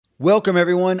Welcome,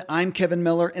 everyone. I'm Kevin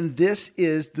Miller, and this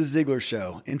is The Ziglar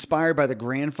Show, inspired by the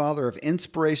grandfather of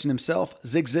inspiration himself,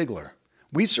 Zig Ziglar.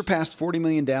 We've surpassed 40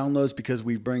 million downloads because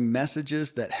we bring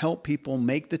messages that help people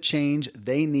make the change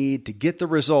they need to get the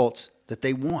results that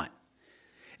they want.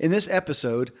 In this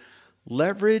episode,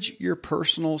 leverage your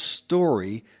personal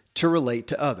story to relate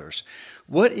to others.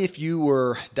 What if you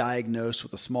were diagnosed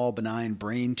with a small benign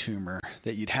brain tumor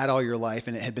that you'd had all your life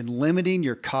and it had been limiting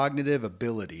your cognitive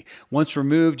ability? Once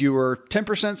removed, you were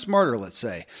 10% smarter, let's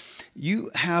say.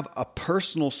 You have a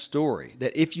personal story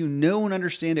that, if you know and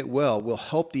understand it well, will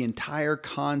help the entire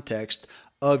context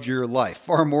of your life.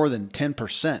 Far more than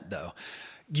 10%, though.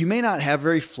 You may not have a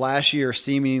very flashy or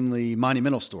seemingly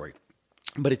monumental story,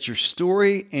 but it's your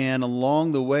story, and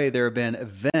along the way, there have been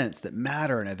events that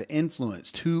matter and have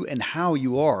influenced who and how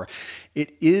you are.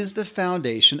 It is the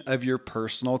foundation of your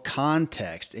personal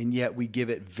context, and yet we give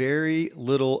it very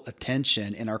little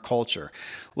attention in our culture.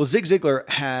 Well, Zig Ziglar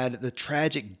had the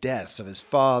tragic deaths of his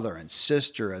father and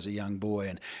sister as a young boy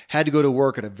and had to go to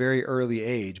work at a very early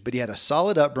age, but he had a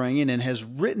solid upbringing and has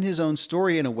written his own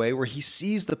story in a way where he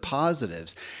sees the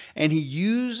positives, and he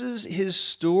uses his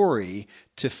story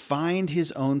to find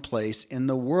his own place in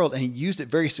the world. And he used it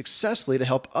very successfully to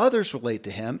help others relate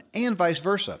to him and vice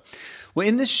versa. Well,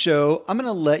 in this show, I'm going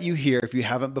to let you hear, if you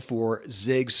haven't before,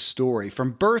 Zig's story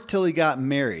from birth till he got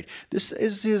married. This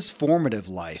is his formative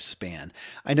lifespan.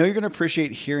 I know you're going to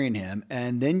appreciate hearing him,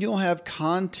 and then you'll have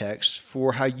context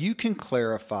for how you can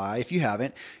clarify, if you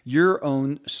haven't, your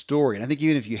own story. And I think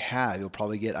even if you have, you'll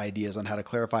probably get ideas on how to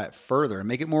clarify it further and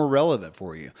make it more relevant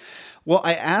for you. Well,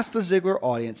 I asked the Ziglar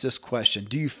audience this question: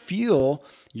 do you feel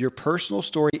your personal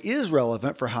story is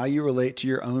relevant for how you relate to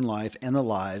your own life and the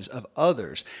lives of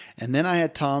others? And then I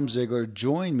had Tom Ziglar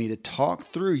join me to talk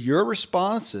through your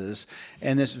responses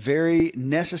and this very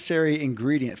necessary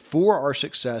ingredient for our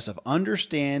success of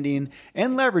understanding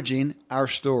and leveraging our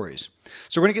stories.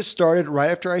 So we're going to get started right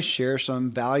after I share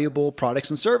some valuable products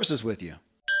and services with you.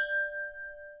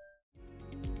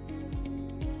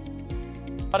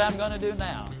 What I'm going to do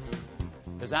now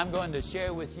is I'm going to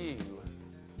share with you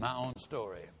my own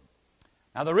story.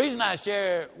 Now, the reason I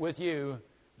share with you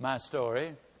my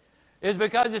story is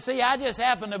because, you see, I just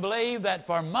happen to believe that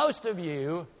for most of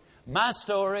you, my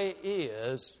story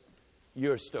is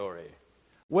your story.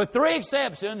 With three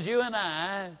exceptions, you and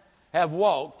I have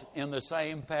walked in the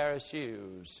same pair of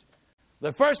shoes.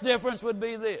 The first difference would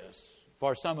be this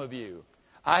for some of you: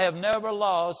 I have never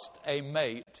lost a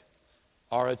mate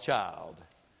or a child,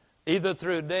 either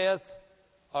through death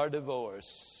or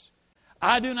divorce.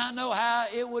 I do not know how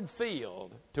it would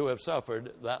feel to have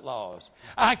suffered that loss.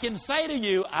 I can say to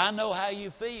you, I know how you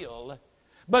feel,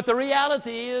 but the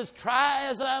reality is, try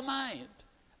as I might,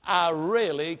 I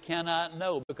really cannot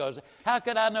know, because how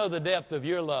could I know the depth of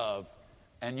your love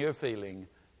and your feeling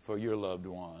for your loved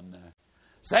one?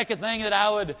 Second thing that I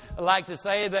would like to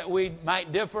say that we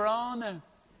might differ on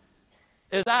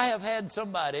is I have had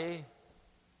somebody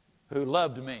who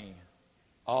loved me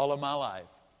all of my life.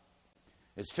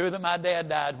 It's true that my dad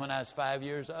died when I was 5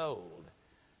 years old.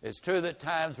 It's true that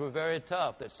times were very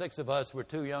tough, that 6 of us were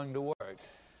too young to work.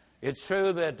 It's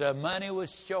true that money was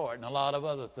short and a lot of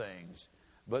other things.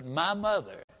 But my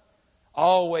mother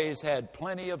always had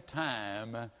plenty of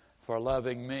time for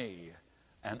loving me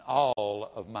and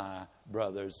all of my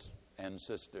brothers and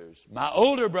sisters. My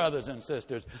older brothers and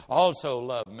sisters also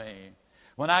loved me.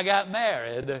 When I got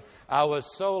married, I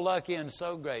was so lucky and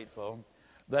so grateful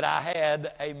that I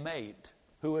had a mate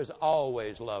who has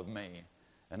always loved me.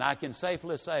 And I can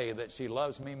safely say that she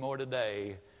loves me more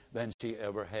today than she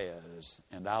ever has.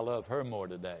 And I love her more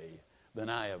today than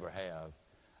I ever have.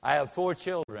 I have 4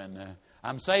 children.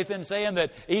 I'm safe in saying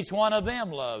that each one of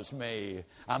them loves me.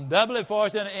 I'm doubly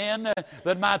fortunate in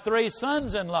that my 3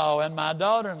 sons-in-law and my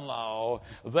daughter-in-law,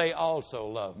 they also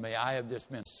love me. I have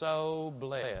just been so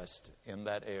blessed in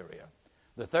that area.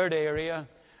 The third area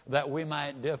that we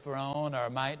might differ on or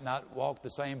might not walk the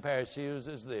same pair of shoes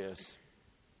is this: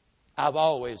 I've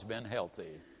always been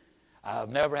healthy. I've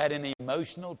never had any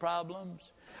emotional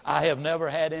problems. I have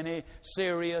never had any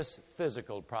serious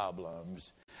physical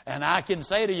problems. And I can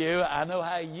say to you, I know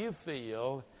how you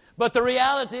feel, but the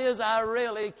reality is I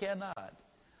really cannot.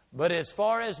 But as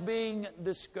far as being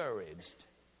discouraged,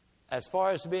 as far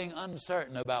as being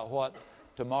uncertain about what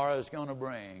tomorrow is going to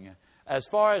bring, as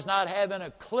far as not having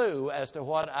a clue as to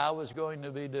what I was going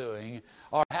to be doing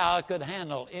or how I could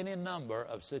handle any number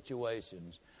of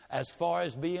situations, as far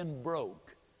as being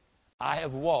broke, I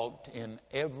have walked in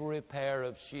every pair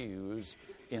of shoes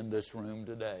in this room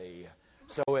today.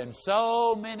 So in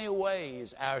so many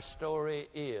ways, our story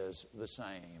is the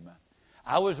same.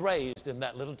 I was raised in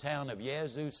that little town of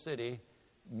Yazoo City,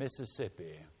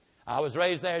 Mississippi. I was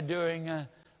raised there during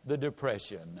the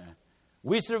Depression.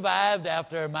 We survived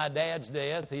after my dad's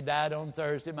death. He died on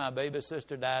Thursday. My baby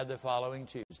sister died the following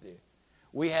Tuesday.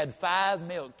 We had 5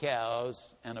 milk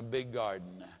cows and a big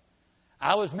garden.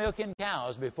 I was milking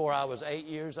cows before I was 8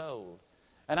 years old.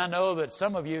 And I know that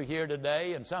some of you here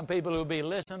today and some people who will be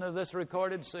listening to this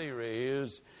recorded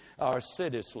series are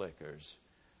city slickers.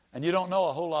 And you don't know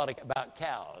a whole lot about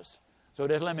cows. So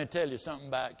just let me tell you something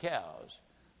about cows.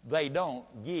 They don't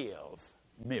give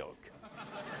milk.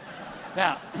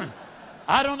 Now,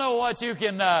 I don't know what you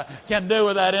can do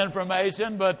with that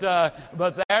information, but there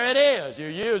it is. You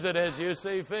use it as you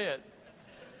see fit.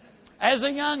 As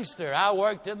a youngster, I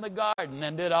worked in the garden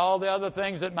and did all the other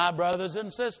things that my brothers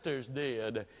and sisters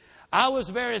did. I was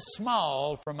very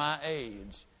small for my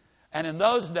age. And in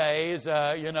those days,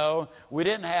 we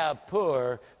didn't have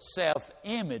poor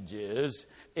self-images.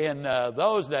 In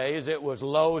those days, it was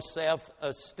low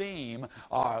self-esteem,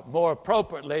 or more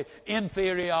appropriately,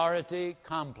 inferiority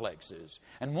complexes.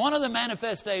 And one of the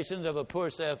manifestations of a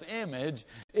poor self-image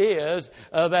is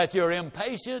that you're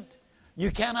impatient. You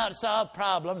cannot solve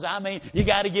problems. I mean, you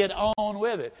got to get on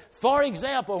with it. For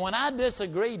example, when I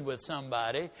disagreed with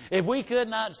somebody, if we could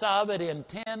not solve it in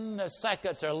 10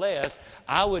 seconds or less,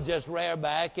 I would just rear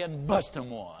back and bust them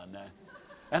one.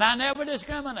 And I never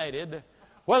discriminated.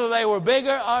 Whether they were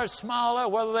bigger or smaller,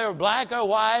 whether they were black or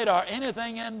white or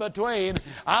anything in between,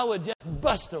 I would just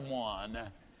bust them one.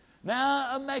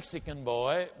 Now, a Mexican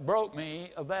boy broke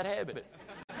me of that habit.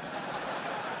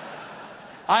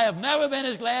 I have never been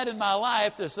as glad in my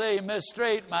life to see Miss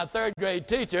Street, my 3rd grade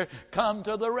teacher, come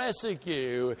to the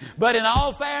rescue. But in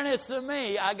all fairness to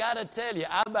me, I got to tell you,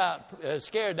 I about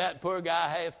scared that poor guy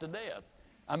half to death.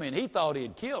 I mean, he thought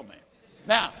he'd kill me.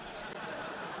 Now,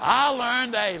 I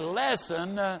learned a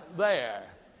lesson there.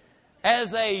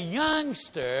 As a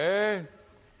youngster,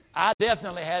 I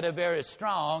definitely had a very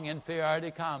strong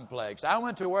inferiority complex. I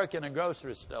went to work in a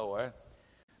grocery store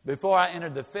before I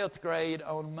entered the 5th grade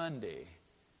on Monday.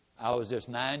 I was just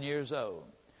 9 years old.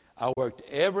 I worked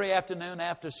every afternoon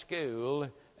after school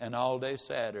and all day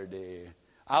Saturday.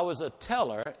 I was a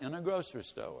teller in a grocery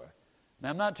store.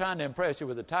 Now, I'm not trying to impress you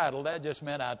with the title. That just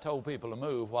meant I told people to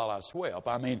move while I swept.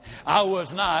 I mean, I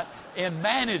was not in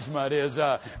management is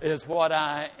what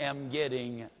I am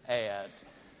getting at.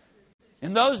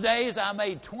 In those days, I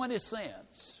made 20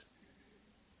 cents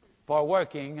for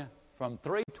working from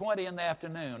 3:20 in the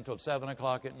afternoon till 7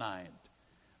 o'clock at night.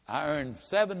 I earned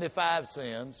 75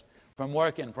 cents from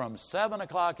working from 7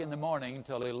 o'clock in the morning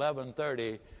till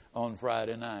 11:30 on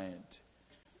Friday night.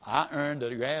 I earned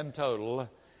a grand total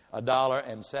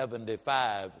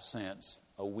 $1.75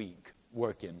 a week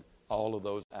working all of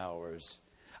those hours.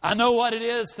 I know what it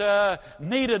is to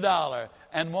need $1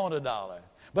 and want $1.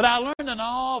 But I learned an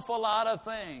awful lot of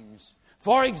things.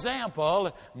 For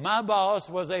example, my boss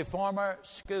was a former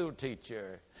school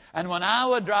teacher. And when I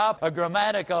would drop a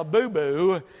grammatical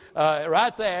boo-boo,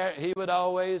 right there, he would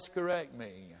always correct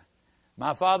me.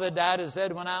 My father died, as I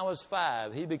said, when I was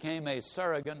 5. He became a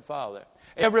surrogate father.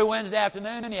 Every Wednesday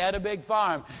afternoon, he had a big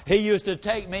farm. He used to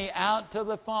take me out to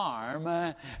the farm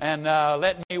and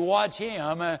let me watch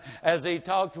him as he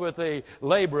talked with the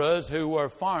laborers who were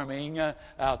farming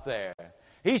out there.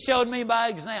 He showed me by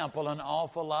example an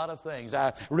awful lot of things.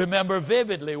 I remember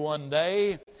vividly one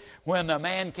day when a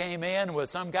man came in with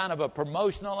some kind of a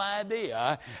promotional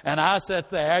idea, and I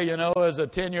sat there, as a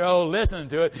 10-year-old listening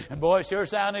to it, and boy, it sure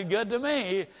sounded good to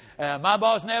me. My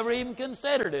boss never even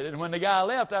considered it. And when the guy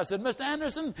left, I said, Mr.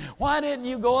 Anderson, why didn't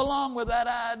you go along with that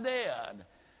idea?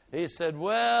 He said,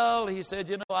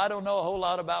 I don't know a whole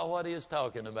lot about what he is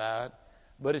talking about.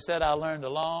 But he said, I learned a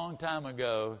long time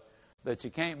ago that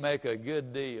you can't make a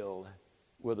good deal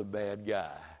with a bad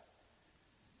guy.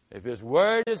 If his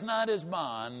word is not his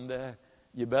bond,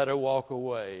 you better walk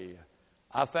away.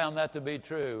 I found that to be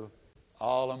true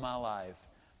all of my life,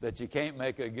 that you can't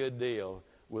make a good deal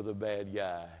with a bad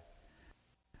guy.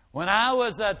 When I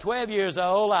was 12 years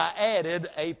old, I added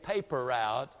a paper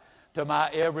route to my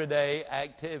everyday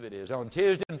activities. On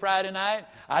Tuesday and Friday night,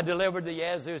 I delivered the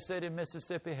Yazoo City,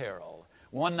 Mississippi Herald.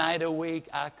 One night a week,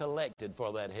 I collected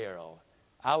for that Herald.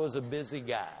 I was a busy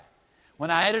guy. When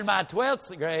I entered my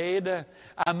 12th grade,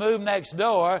 I moved next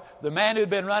door. The man who'd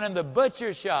been running the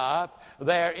butcher shop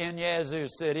there in Yazoo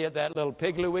City at that little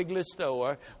Piggly Wiggly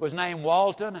store was named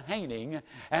Walton Haining,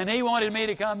 and he wanted me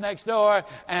to come next door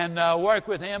and work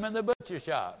with him in the butcher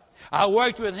shop. I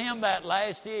worked with him that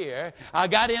last year. I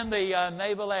got in the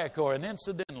Naval Air Corps, and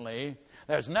incidentally,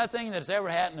 There's nothing that's ever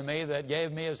happened to me that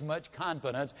gave me as much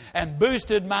confidence and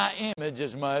boosted my image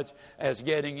as much as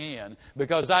getting in,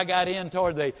 because I got in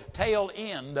toward the tail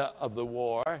end of the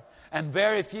war, and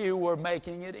very few were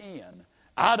making it in.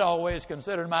 I'd always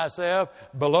considered myself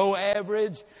below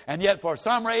average, and yet for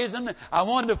some reason I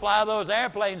wanted to fly those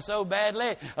airplanes so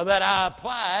badly that I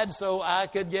applied so I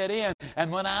could get in.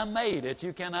 And when I made it,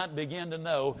 you cannot begin to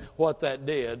know what that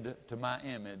did to my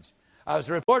image. I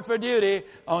was report for duty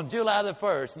on July the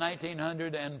 1st,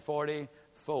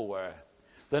 1944.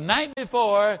 The night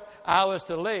before I was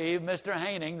to leave, Mr.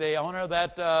 Haining, the owner of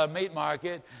that meat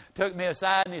market, took me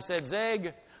aside and he said,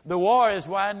 "Zig, the war is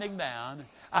winding down.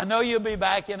 I know you'll be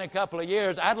back in a couple of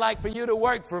years. I'd like for you to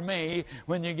work for me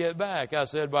when you get back." I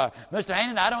said, "Well, Mr.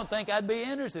 Haining, I don't think I'd be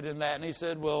interested in that." And he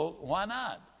said, "Well, why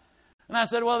not?" And I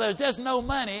said, "Well, there's just no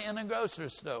money in a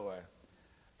grocery store."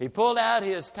 He pulled out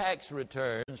his tax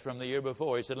returns from the year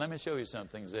before. He said, "Let me show you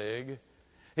something, Zig."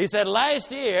 He said,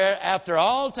 "Last year, after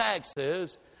all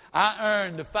taxes, I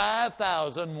earned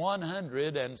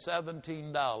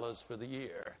 $5,117 for the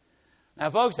year." Now,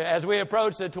 folks, as we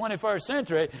approach the 21st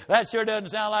century, that sure doesn't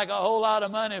sound like a whole lot of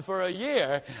money for a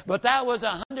year, but that was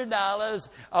 $100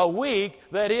 a week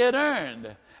that he had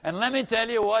earned. And let me tell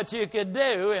you what you could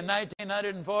do in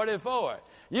 1944.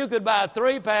 You could buy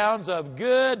 3 pounds of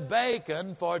good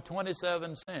bacon for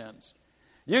 27 cents.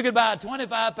 You could buy a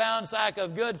 25-pound sack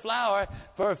of good flour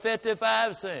for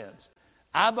 55 cents.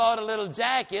 I bought a little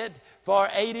jacket for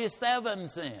 87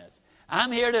 cents.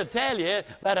 I'm here to tell you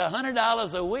that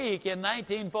 $100 a week in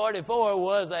 1944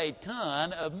 was a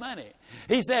ton of money.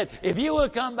 He said, "If you will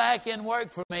come back and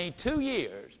work for me 2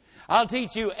 years, I'll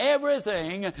teach you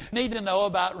everything you need to know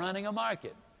about running a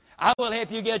market. I will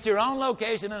help you get your own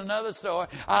location in another store.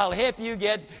 I'll help you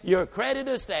get your credit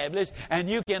established, and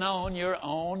you can own your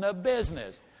own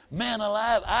business." Man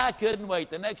alive, I couldn't wait.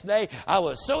 The next day, I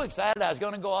was so excited I was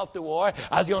going to go off to war.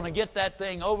 I was going to get that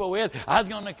thing over with. I was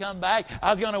going to come back. I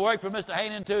was going to work for Mr.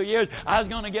 Haining in 2 years. I was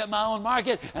going to get my own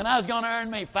market, and I was going to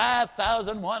earn me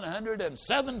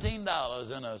 $5,117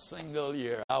 in a single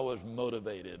year. I was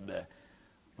motivated.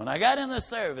 When I got in the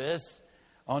service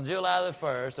on July the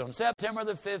 1st, on September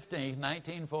the 15th,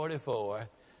 1944,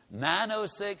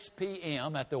 9:06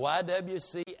 p.m. at the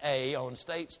YWCA on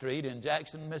State Street in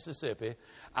Jackson, Mississippi,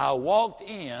 I walked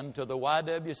into the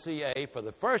YWCA for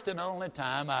the first and only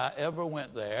time I ever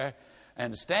went there,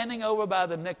 and standing over by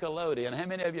the Nickelodeon. How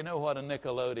many of you know what a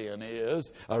Nickelodeon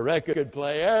is? A record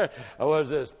player. Was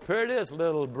this prettiest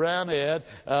little brown-haired,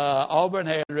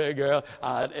 auburn-haired girl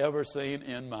I'd ever seen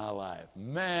in my life.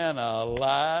 Man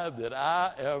alive, did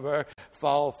I ever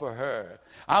fall for her.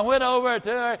 I went over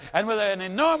to her, and with an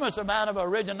enormous amount of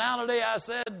originality, I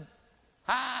said,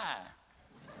 "Hi."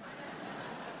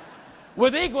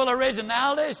 With equal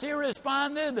originality, she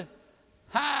responded,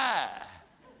 "Hi."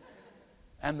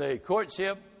 And the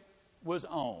courtship was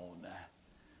on.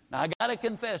 Now, I got to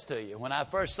confess to you, when I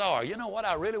first saw her, you know what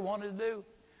I really wanted to do?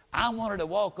 I wanted to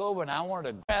walk over, and I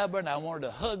wanted to grab her, and I wanted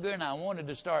to hug her, and I wanted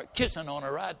to start kissing on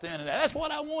her right then and there. That's what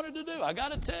I wanted to do, I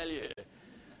got to tell you.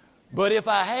 But if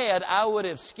I had, I would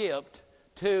have skipped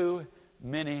too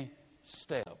many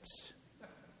steps.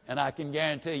 And I can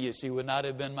guarantee you she would not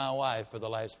have been my wife for the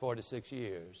last 46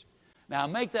 years. Now, I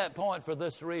make that point for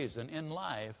this reason. In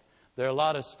life, there are a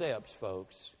lot of steps,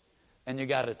 folks, and you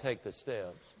got to take the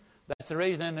steps. That's the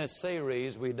reason in this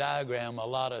series we diagram a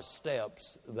lot of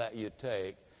steps that you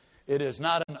take. It is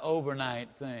not an overnight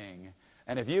thing.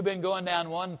 And if you've been going down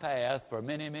one path for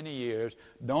many, many years,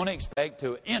 don't expect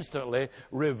to instantly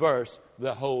reverse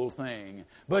the whole thing.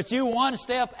 But you, one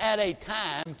step at a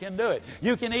time, can do it.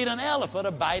 You can eat an elephant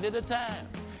a bite at a time.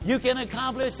 You can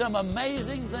accomplish some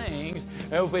amazing things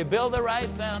if we build the right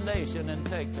foundation and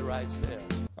take the right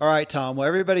steps. All right, Tom. Well,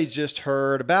 everybody just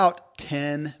heard about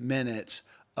 10 minutes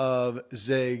of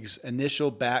Zig's initial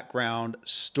background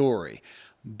story.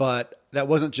 But that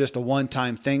wasn't just a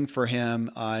one-time thing for him.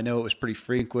 I know it was pretty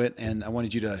frequent, and I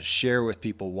wanted you to share with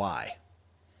people why.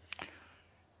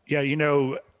 Yeah, you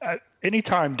know,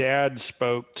 anytime Dad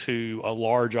spoke to a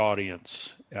large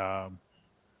audience, and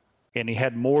he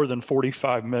had more than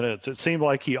 45 minutes, it seemed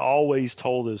like he always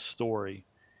told his story.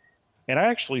 And I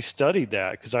actually studied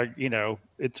that because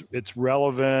it's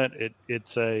relevant.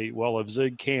 It's a, well, if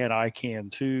Zig can, I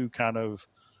can too kind of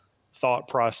thought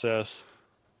process.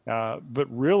 But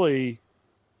really,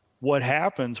 what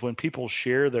happens when people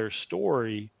share their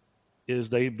story is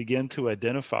they begin to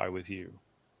identify with you.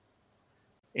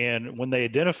 And when they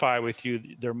identify with you,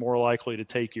 they're more likely to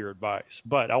take your advice.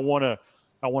 But I want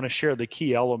to share the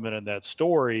key element in that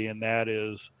story, and that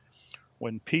is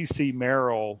when P.C.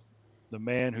 Merrill, the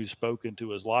man who spoke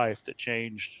into his life that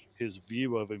changed his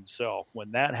view of himself.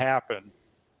 When that happened,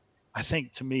 I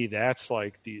think to me that's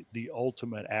like the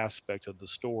ultimate aspect of the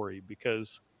story,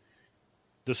 because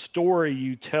the story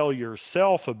you tell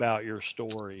yourself about your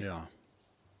story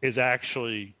is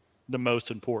actually the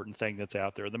most important thing that's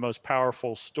out there. The most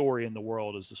powerful story in the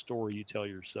world is the story you tell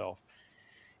yourself.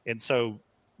 And so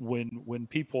when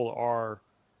people are,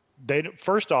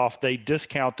 first off, they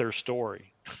discount their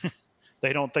story.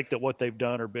 They don't think that what they've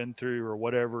done or been through or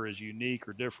whatever is unique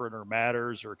or different or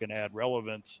matters or can add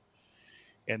relevance.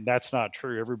 And that's not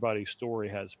true. Everybody's story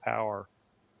has power.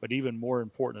 But even more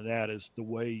important than that is the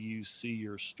way you see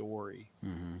your story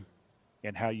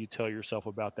and how you tell yourself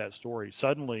about that story.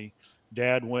 Suddenly,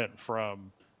 Dad went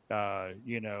from,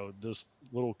 this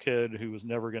little kid who was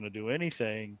never going to do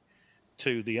anything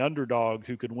to the underdog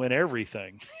who could win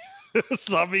everything.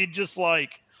 So, I mean, just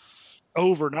like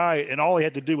overnight, and all he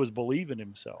had to do was believe in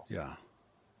himself. Yeah.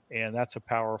 And that's a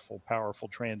powerful, powerful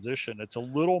transition. It's a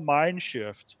little mind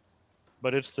shift,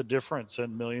 but it's the difference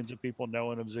in millions of people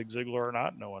knowing of Zig Ziglar or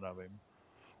not knowing of him.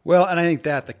 Well, and I think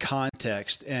that the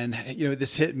context, and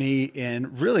this hit me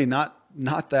in really not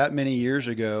that many years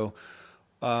ago,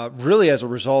 really as a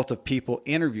result of people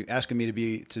asking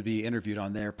me to be interviewed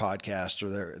on their podcast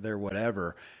or their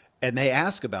whatever, and they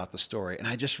ask about the story, and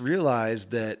I just realized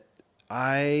that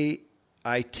I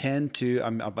tend to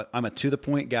I'm a to the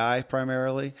point guy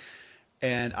primarily.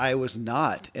 And I was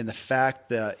not. And the fact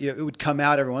that it would come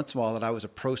out every once in a while that I was a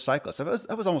pro cyclist.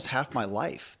 That was almost half my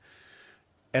life.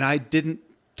 And I didn't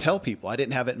tell people. I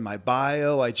didn't have it in my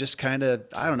bio. I just kind of,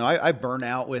 I don't know, I burn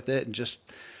out with it, and just,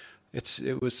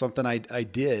 it was something I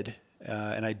did.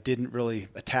 And I didn't really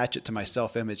attach it to my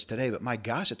self-image today. But my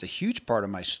gosh, it's a huge part of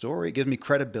my story. It gives me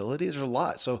credibility. There's a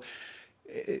lot. So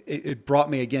it brought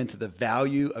me again to the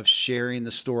value of sharing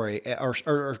the story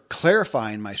or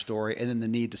clarifying my story, and then the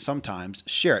need to sometimes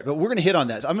share it. But we're going to hit on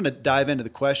that. I'm going to dive into the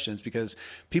questions because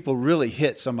people really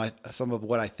hit some of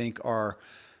what I think are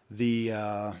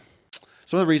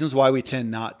some of the reasons why we tend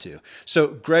not to. So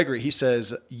Gregory, he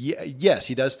says, yes,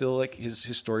 he does feel like his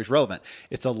story is relevant.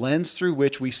 It's a lens through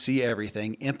which we see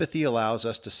everything. Empathy allows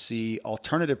us to see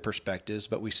alternative perspectives,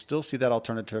 but we still see that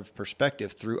alternative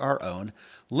perspective through our own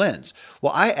lens.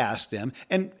 Well, I asked him,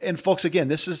 and folks, again,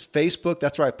 this is Facebook.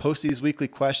 That's where I post these weekly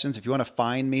questions. If you want to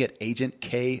find me at Agent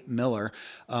K Miller,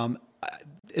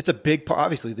 it's a big part.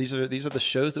 Obviously, these are the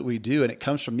shows that we do, and it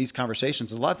comes from these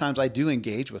conversations. A lot of times I do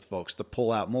engage with folks to pull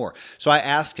out more. So I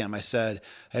asked him, I said,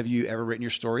 have you ever written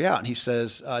your story out? And he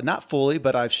says, not fully,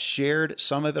 but I've shared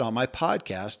some of it on my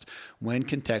podcast when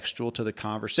contextual to the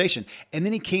conversation. And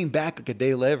then he came back like a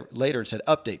day later and said,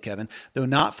 update, Kevin, though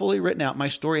not fully written out, my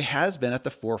story has been at the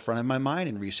forefront of my mind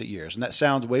in recent years. And that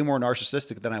sounds way more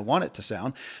narcissistic than I want it to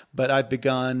sound, but I've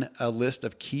begun a list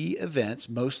of key events,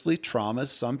 mostly traumas,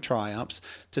 some triumphs,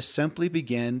 to simply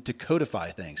begin to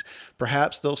codify things.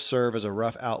 Perhaps they'll serve as a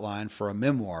rough outline for a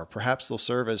memoir. Perhaps they'll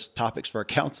serve as topics for a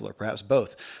counselor, perhaps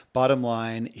both. Bottom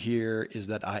line here is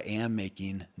that I am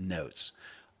making notes.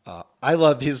 I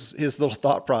love his little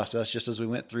thought process just as we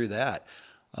went through that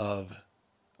of,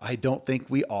 I don't think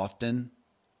we often,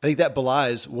 I think that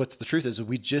belies what's the truth is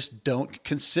we just don't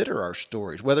consider our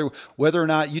stories, whether or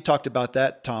not, you talked about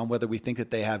that, Tom, whether we think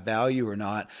that they have value or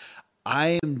not.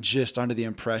 I am just under the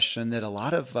impression that a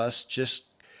lot of us just,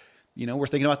 we're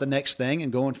thinking about the next thing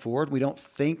and going forward. We don't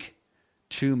think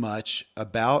too much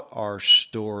about our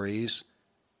stories,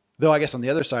 though I guess on the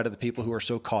other side of the people who are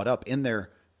so caught up in their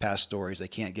past stories, they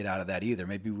can't get out of that either.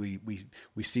 Maybe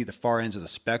we see the far ends of the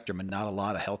spectrum and not a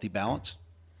lot of healthy balance.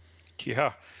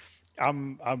 Yeah.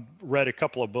 I've read a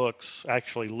couple of books,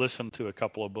 actually listened to a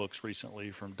couple of books recently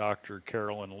from Dr.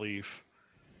 Carolyn Leaf.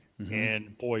 Mm-hmm.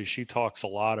 And boy, she talks a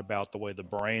lot about the way the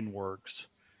brain works.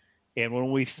 And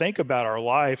when we think about our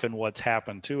life and what's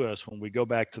happened to us, when we go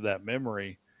back to that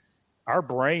memory, our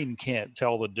brain can't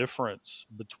tell the difference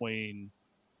between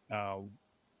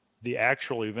the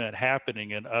actual event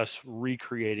happening and us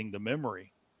recreating the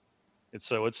memory. And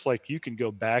so it's like you can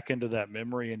go back into that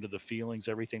memory, into the feelings,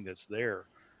 everything that's there.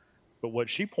 But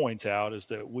what she points out is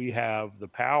that we have the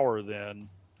power then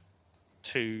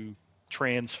to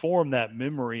transform that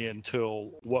memory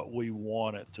into what we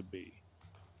want it to be.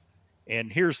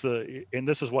 And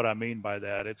this is what I mean by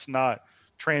that. It's not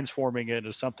transforming it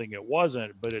into something it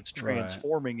wasn't, but it's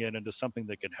transforming it into something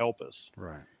that can help us.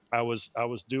 Right. I was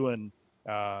doing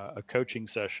a coaching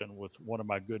session with one of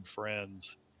my good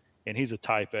friends, and he's a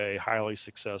type A, highly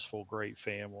successful, great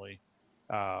family.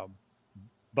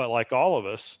 But like all of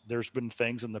us, there's been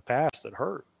things in the past that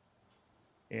hurt.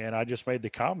 And I just made the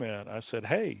comment. I said,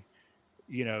 hey,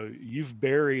 you've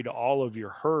buried all of your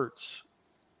hurts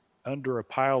under a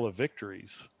pile of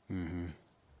victories. Mm-hmm.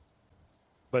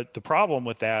 But the problem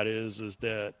with that is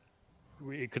that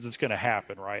because it's going to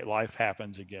happen, right? Life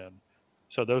happens again.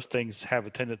 So those things have a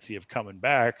tendency of coming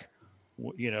back,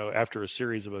 after a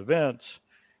series of events,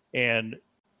 and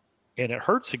it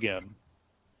hurts again.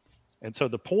 And so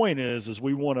the point is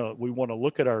we want to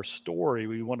look at our story.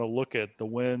 We want to look at the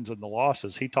wins and the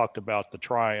losses. He talked about the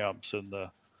triumphs and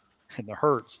the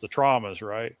hurts, the traumas,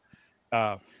 right?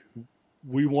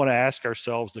 We want to ask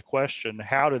ourselves the question: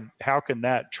 how can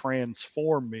that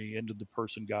transform me into the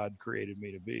person God created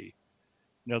me to be?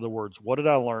 In other words, what did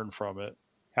I learn from it?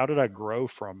 How did I grow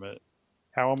from it?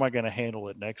 How am I going to handle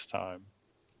it next time?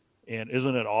 And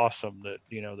isn't it awesome that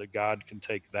that God can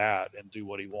take that and do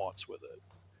what He wants with it?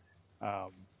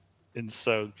 And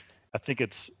so I think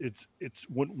it's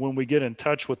when we get in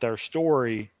touch with our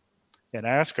story and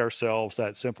ask ourselves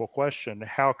that simple question: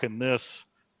 how can this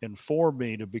inform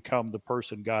me to become the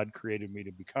person God created me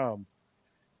to become?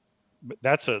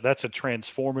 That's a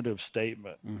transformative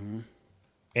statement. Mm-hmm.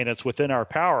 And it's within our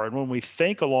power. And when we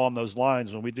think along those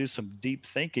lines, when we do some deep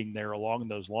thinking there along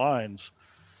those lines,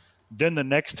 then the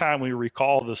next time we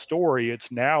recall the story,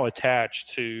 it's now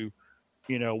attached to,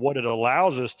 what it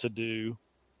allows us to do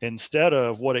instead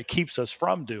of what it keeps us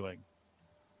from doing.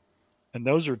 And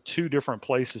those are two different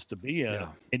places to be in. Yeah.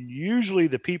 And usually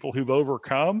the people who've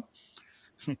overcome,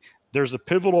 there's a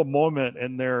pivotal moment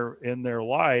in their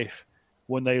life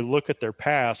when they look at their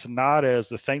past, not as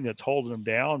the thing that's holding them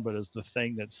down, but as the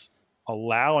thing that's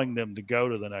allowing them to go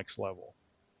to the next level.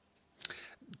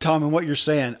 Tom, and what you're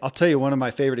saying, I'll tell you, one of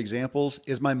my favorite examples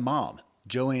is my mom,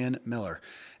 Joanne Miller.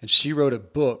 And she wrote a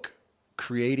book,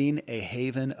 Creating a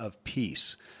Haven of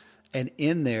Peace. And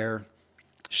in there,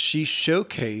 she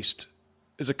showcased,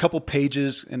 there's a couple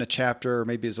pages in a chapter, or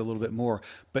maybe it's a little bit more,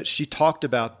 but she talked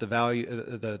about the value,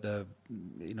 the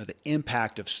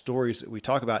impact of stories that we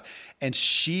talk about. And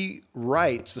she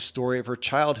writes the story of her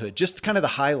childhood, just kind of the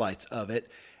highlights of it.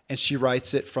 And she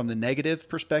writes it from the negative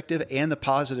perspective and the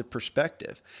positive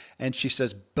perspective. And she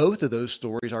says both of those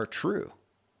stories are true.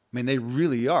 I mean, they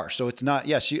really are. So it's not,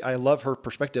 I love her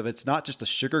perspective. It's not just to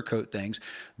sugarcoat things.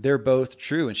 They're both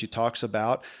true. And she talks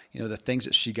about, the things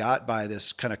that she got by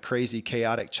this kind of crazy,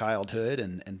 chaotic childhood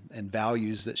and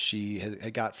values that she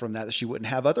had got from that she wouldn't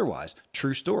have otherwise.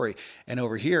 True story. And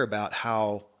over here about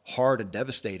how hard and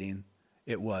devastating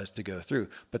it was to go through.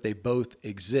 But they both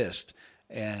exist.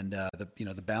 And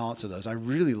the balance of those, I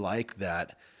really like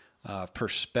that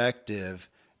perspective.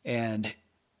 And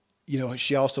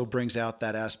she also brings out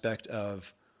that aspect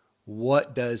of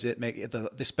what does it make,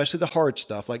 especially the hard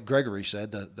stuff, like Gregory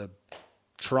said, the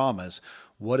traumas.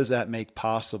 What does that make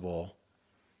possible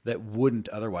that wouldn't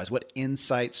otherwise? What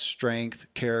insight, strength,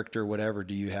 character, whatever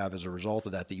do you have as a result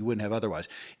of that you wouldn't have otherwise?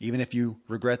 Even if you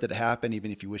regret that it happened,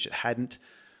 even if you wish it hadn't,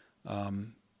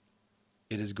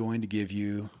 it is going to give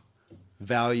you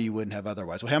value you wouldn't have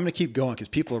otherwise. Well, I'm going to keep going because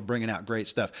people are bringing out great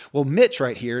stuff. Well, Mitch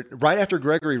right here, right after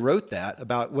Gregory wrote that,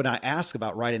 about when I asked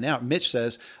about writing out, Mitch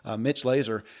says, Mitch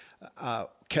Laser,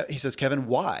 he says, Kevin,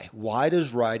 why? What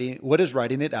does writing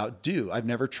it out do? I've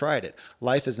never tried it.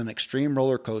 Life is an extreme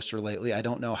roller coaster lately. I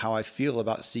don't know how I feel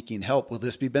about seeking help. Will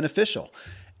this be beneficial?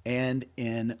 And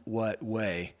in what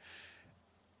way?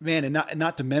 Man, and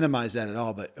not to minimize that at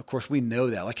all, but of course we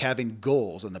know that, like having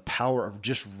goals and the power of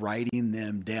just writing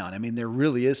them down. I mean, there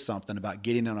really is something about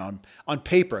getting it on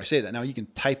paper. I say that now, you can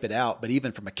type it out, but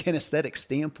even from a kinesthetic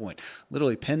standpoint,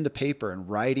 literally pen to paper and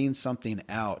writing something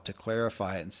out to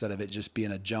clarify it instead of it just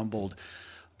being a jumbled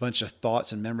bunch of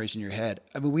thoughts and memories in your head.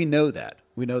 I mean, we know that.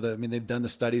 I mean, they've done the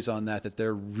studies on that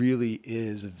there really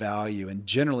is value. And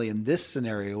generally in this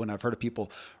scenario, when I've heard of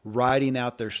people writing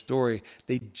out their story,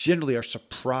 they generally are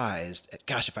surprised at,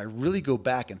 gosh, if I really go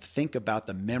back and think about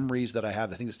the memories that I have,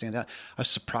 the things that stand out, I was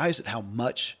surprised at how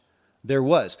much there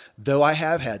was. Though I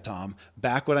have had, Tom,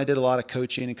 back when I did a lot of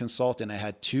coaching and consulting, I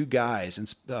had two guys and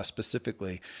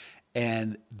specifically,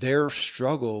 and their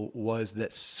struggle was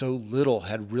that so little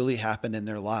had really happened in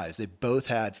their lives. They both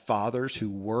had fathers who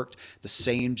worked the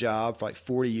same job for like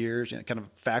 40 years, kind of a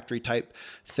factory type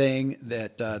thing,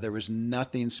 that there was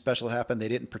nothing special happened. They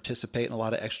didn't participate in a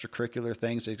lot of extracurricular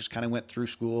things. They just kind of went through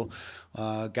school,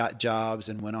 got jobs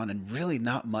and went on, and really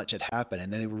not much had happened.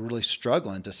 And they were really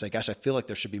struggling to say, gosh, I feel like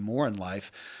there should be more in life.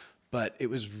 But it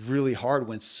was really hard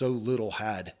when so little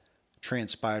had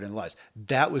transpired in lives.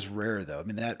 That was rare though. I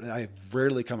mean, that I've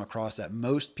rarely come across that.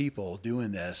 Most people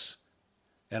doing this,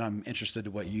 and I'm interested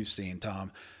in what you've seen,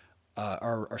 Tom,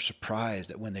 are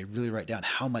surprised that when they really write down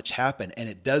how much happened, and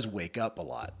it does wake up a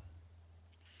lot.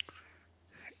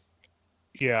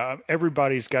 Yeah,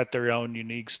 everybody's got their own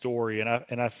unique story,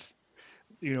 and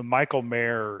Michael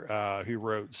Mayer, who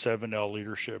wrote 7L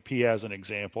Leadership, he has an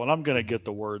example, and I'm going to get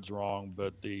the words wrong,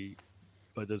 but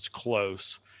it's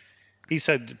close. He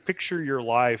said, picture your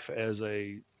life as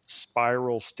a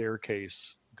spiral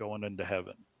staircase going into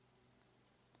heaven.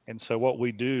 And so what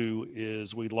we do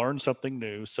is we learn something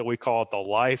new. So we call it the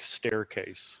life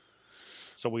staircase.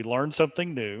 So we learn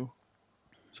something new.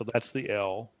 So that's the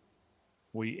L.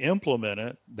 We implement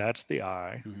it. That's the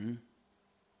I. Mm-hmm.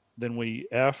 Then we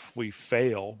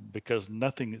fail, because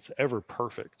nothing is ever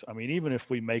perfect. I mean, even if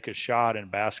we make a shot in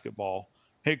basketball,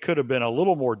 it could have been a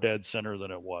little more dead center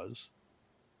than it was.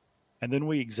 And then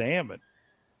we examine.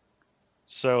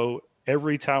 So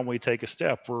every time we take a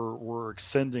step, we're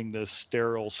extending this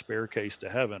sterile staircase to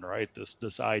heaven, right?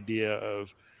 This idea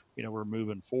of, we're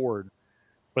moving forward.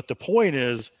 But the point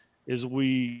is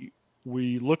we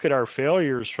look at our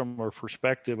failures from a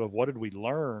perspective of what did we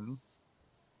learn,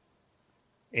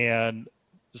 and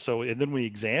then we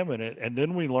examine it, and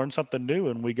then we learn something new,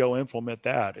 and we go implement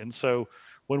that. And so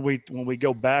when we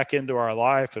go back into our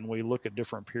life and we look at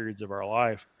different periods of our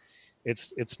life,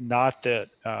 it's not that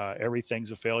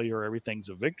everything's a failure or everything's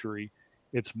a victory.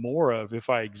 It's more of, if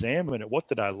I examine it, what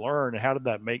did I learn, and how did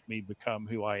that make me become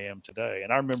who I am today?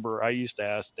 And I remember I used to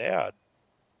ask Dad.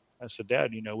 I said,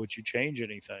 Dad, would you change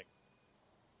anything?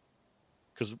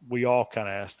 Because we all kind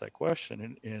of asked that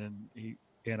question, and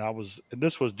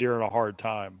this was during a hard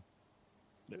time.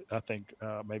 I think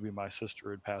maybe my sister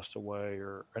had passed away,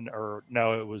 or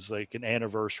no, it was like an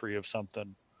anniversary of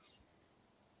something.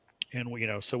 And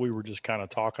so we were just kind of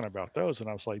talking about those, and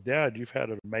I was like, Dad, you've had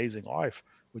an amazing life.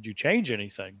 Would you change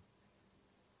anything?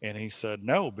 And he said,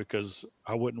 no, because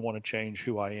I wouldn't want to change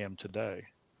who I am today.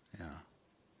 Yeah.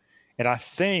 And I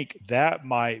think that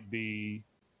might be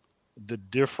the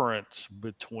difference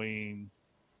between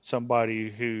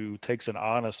somebody who takes an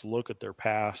honest look at their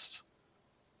past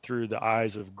through the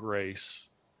eyes of grace,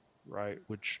 right,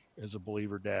 which as a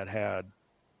believer Dad had,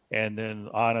 and then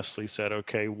honestly said,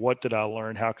 okay, what did I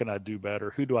learn? How can I do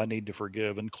better? Who do I need to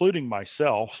forgive, including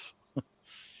myself?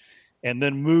 And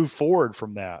then move forward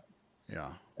from that.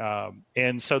 Yeah.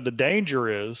 And so the danger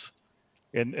is,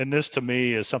 and this to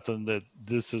me is something that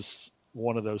this is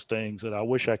one of those things that I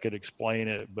wish I could explain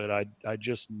it, but I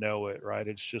just know it, right?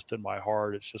 It's just in my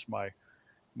heart. It's just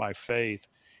my faith.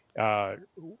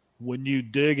 When you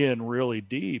dig in really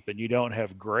deep and you don't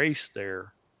have grace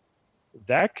there,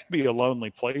 that could be a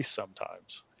lonely place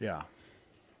sometimes. Yeah.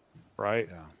 Right.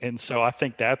 Yeah. And so I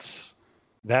think that's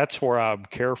where I'm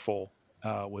careful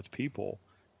with people,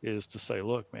 is to say,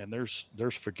 look, man,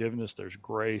 there's forgiveness, there's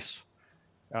grace.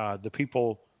 The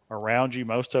people around you,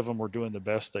 most of them were doing the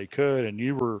best they could, and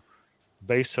you were,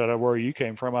 based on where you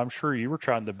came from, I'm sure you were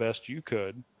trying the best you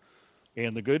could.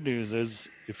 And the good news is,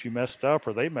 if you messed up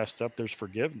or they messed up, there's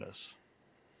forgiveness.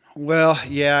 Well,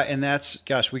 yeah, and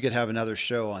we could have another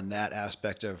show on that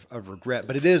aspect of regret,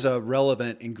 but it is a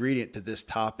relevant ingredient to this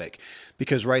topic,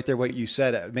 because right there, what you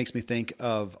said, it makes me think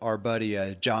of our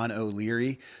buddy John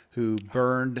O'Leary, who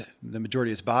burned the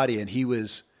majority of his body, and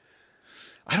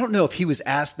I don't know if he was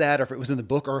asked that, or if it was in the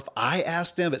book, or if I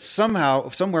asked him, but somewhere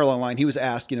along the line, he was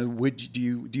asked, do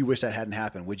you wish that hadn't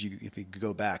happened? If you could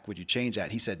go back, would you change that?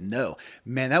 And he said, no.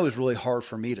 Man, that was really hard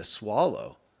for me to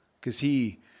swallow, because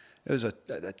it was a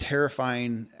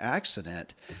terrifying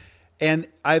accident. And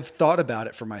I've thought about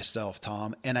it for myself,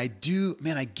 Tom, and I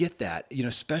get that,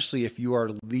 especially if you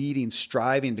are leading,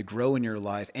 striving to grow in your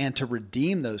life and to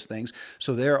redeem those things.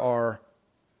 So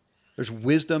there's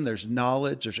wisdom, there's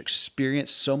knowledge, there's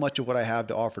experience. So much of what I have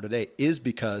to offer today is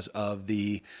because of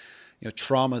the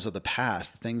traumas of the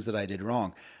past, the things that I did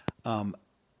wrong.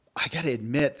 I got to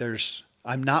admit,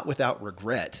 I'm not without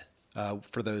regret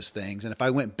for those things. And if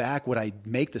I went back, would I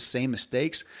make the same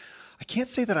mistakes? I can't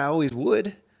say that I always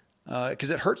would, because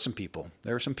it hurt some people.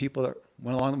 There were some people that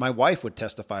went along. My wife would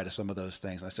testify to some of those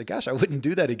things. And I said, gosh, I wouldn't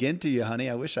do that again to you, honey.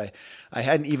 I wish I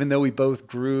hadn't, even though we both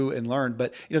grew and learned.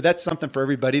 But that's something for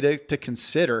everybody to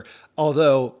consider,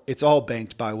 although it's all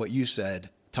banked by what you said,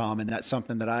 Tom. And that's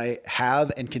something that I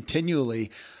have and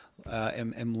continually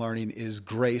am learning, is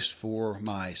grace for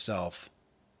myself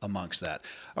amongst that.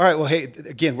 All right. Well, hey,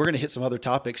 again, we're going to hit some other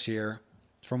topics here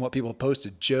from what people have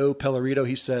posted. Joe Pellerito,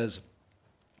 he says,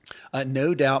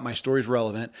 no doubt my story is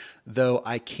relevant, though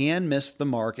I can miss the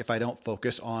mark if I don't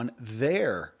focus on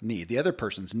their need, the other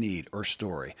person's need or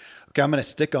story. Okay, I'm going to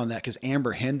stick on that, because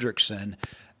Amber Hendrickson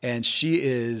and she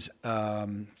is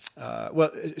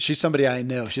she's somebody I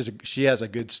know. She has a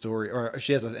good story, or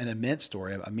she has an immense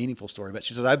story, a meaningful story. But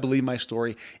she says, I believe my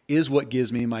story is what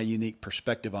gives me my unique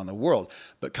perspective on the world.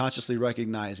 But consciously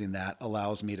recognizing that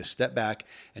allows me to step back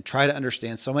and try to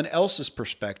understand someone else's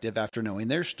perspective after knowing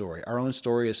their story. Our own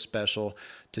story is special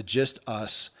to just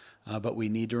us. But we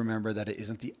need to remember that it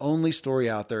isn't the only story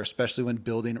out there, especially when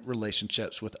building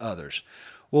relationships with others.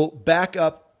 Well, back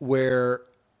up where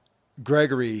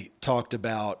Gregory talked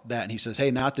about that, and he says,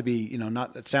 "Hey, not to be,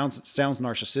 that sounds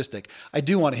narcissistic." I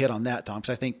do want to hit on that, Tom,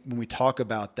 because I think when we talk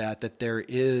about that there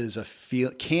is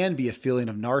can be a feeling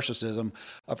of narcissism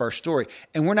of our story,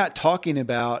 and we're not talking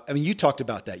about. I mean, you talked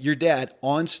about that. Your dad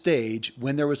on stage,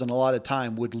 when there was a lot of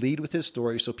time, would lead with his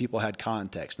story so people had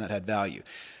context and that had value.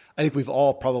 I think we've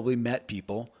all probably met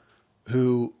people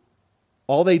who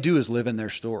all they do is live in their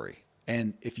story.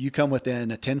 And if you come within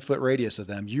a 10-foot radius of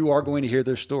them, you are going to hear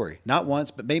their story. Not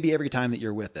once, but maybe every time that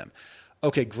you're with them.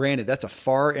 Okay, granted, that's a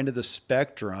far end of the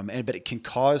spectrum, but it can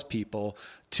cause people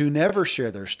to never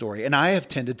share their story. And I have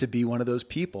tended to be one of those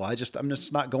people. I'm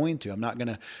just not going to. I'm not going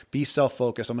to be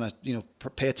self-focused. I'm going to,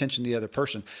 pay attention to the other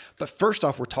person. But first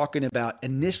off, we're talking about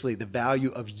initially the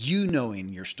value of you knowing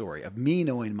your story, of me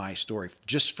knowing my story,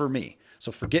 just for me.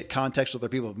 So forget context with other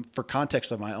people. For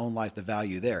context of my own life, the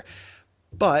value there.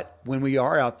 But when we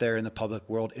are out there in the public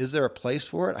world, is there a place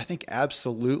for it? I think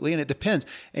absolutely. And it depends.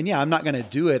 And yeah, I'm not going to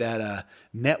do it at a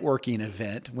networking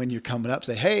event when you're coming up,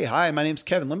 say, "Hey, hi, my name's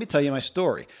Kevin. Let me tell you my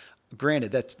story."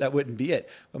 Granted, that wouldn't be it.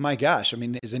 But my gosh, I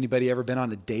mean, has anybody ever been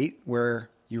on a date where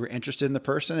you were interested in the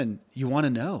person and you want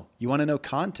to know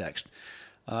context?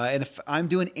 And if I'm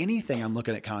doing anything, I'm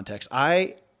looking at context.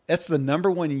 That's the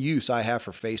number one use I have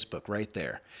for Facebook right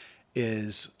there.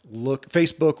 Is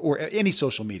Facebook or any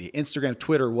social media, Instagram,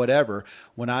 Twitter, whatever.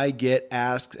 When I get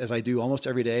asked, as I do almost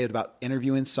every day, about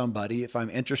interviewing somebody, if I'm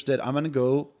interested, I'm going to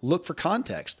go look for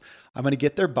context. I'm going to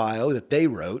get their bio that they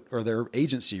wrote, or their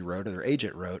agency wrote, or their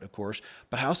agent wrote, of course.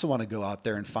 But I also want to go out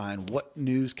there and find, what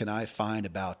news can I find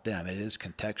about them? It is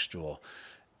contextual.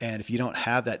 And if you don't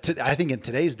have that, I think in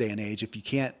today's day and age, if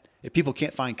people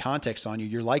can't find context on you,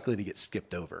 you're likely to get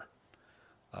skipped over.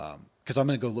 Because I'm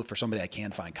going to go look for somebody I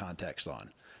can find context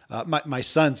on. My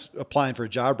son's applying for a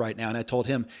job right now, and I told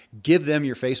him, give them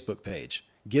your Facebook page.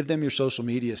 Give them your social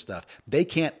media stuff. They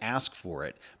can't ask for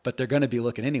it, but they're going to be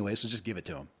looking anyway, so just give it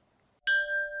to them.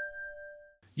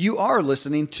 You are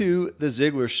listening to The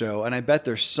Ziglar Show, and I bet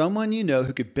there's someone you know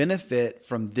who could benefit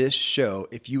from this show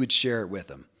if you would share it with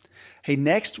them. Hey,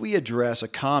 next we address a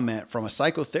comment from a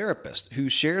psychotherapist who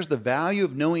shares the value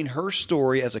of knowing her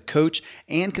story as a coach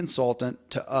and consultant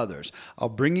to others. I'll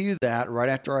bring you that right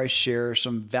after I share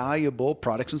some valuable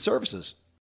products and services.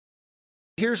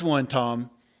 Here's one,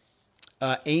 Tom.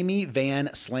 Amy Van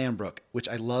Slambrook, which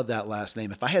I love that last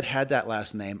name. If I had that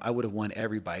last name, I would have won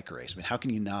every bike race. I mean, how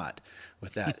can you not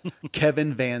with that?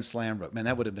 Kevin Van Slambrook. Man,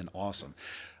 that would have been awesome.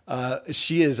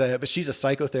 She's a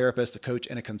psychotherapist, a coach,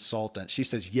 and a consultant. She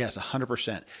says, yes,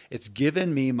 100%. It's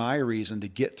given me my reason to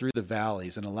get through the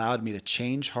valleys and allowed me to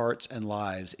change hearts and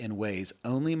lives in ways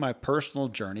only my personal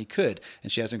journey could.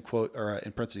 And she has in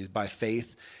parentheses, by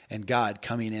faith and God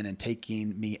coming in and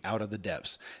taking me out of the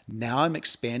depths. Now I'm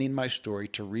expanding my story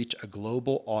to reach a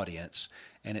global audience.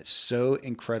 And it's so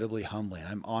incredibly humbling.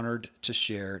 I'm honored to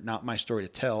share, not my story to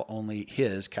tell, only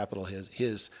his, capital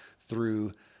his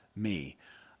through me.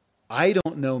 I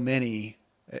don't know many,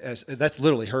 that's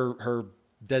literally her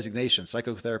designation,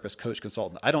 psychotherapist, coach,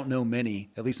 consultant. I don't know many,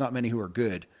 at least not many who are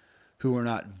good, who are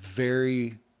not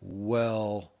very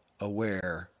well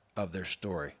aware of their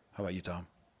story. How about you, Tom?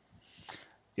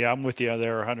 Yeah, I'm with you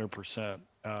there 100%.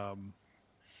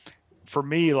 For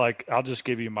me, I'll just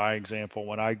give you my example.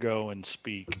 When I go and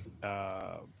speak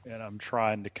and I'm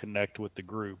trying to connect with the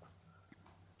group,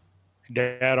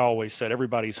 Dad always said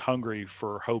everybody's hungry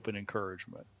for hope and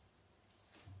encouragement.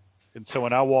 And so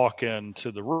when I walk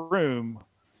into the room,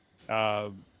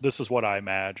 this is what I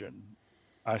imagine.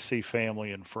 I see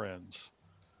family and friends.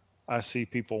 I see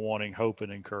people wanting hope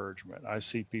and encouragement. I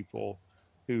see people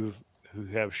who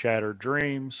have shattered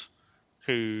dreams,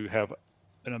 who have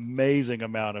an amazing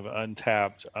amount of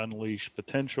untapped, unleashed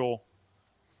potential.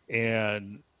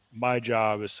 And my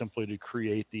job is simply to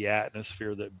create the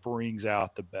atmosphere that brings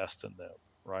out the best in them,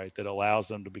 right? That allows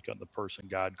them to become the person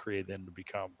God created them to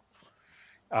become.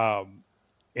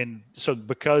 And so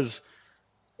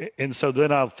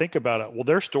then I'll think about it. Well,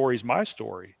 their story is my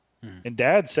story. And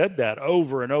Dad said that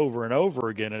over and over and over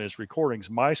again in his recordings.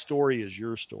 My story is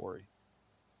your story,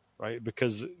 right?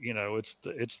 Because,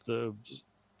 it's the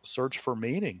search for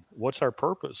meaning. What's our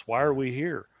purpose? Why are we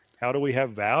here? How do we have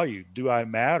value? Do I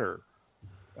matter?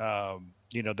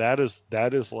 that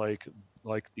is like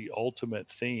the ultimate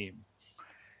theme.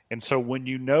 And so when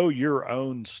you know your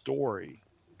own story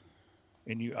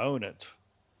and you own it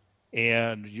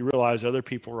and you realize other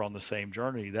people are on the same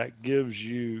journey, that gives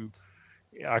you,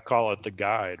 I call it the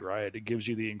guide, right? It gives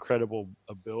you the incredible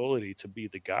ability to be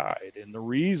the guide. And the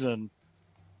reason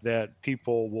that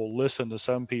people will listen to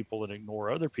some people and ignore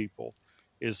other people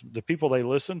is the people they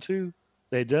listen to,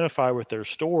 they identify with their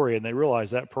story and they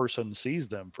realize that person sees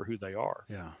them for who they are.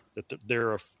 Yeah. That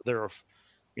they're a,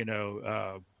 you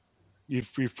know,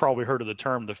 you've probably heard of the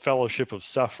term, the fellowship of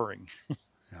suffering.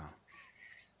 Yeah.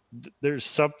 There's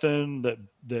something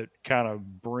that kind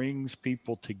of brings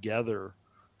people together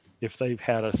if they've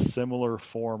had a similar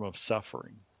form of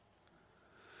suffering.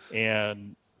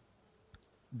 And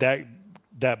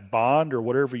that bond, or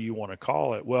whatever you want to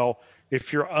call it, well,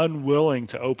 if you're unwilling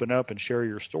to open up and share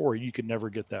your story, you can never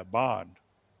get that bond.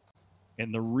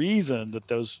 And the reason that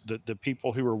the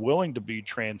people who are willing to be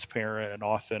transparent and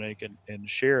authentic and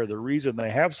share, the reason they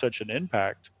have such an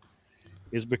impact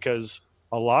is because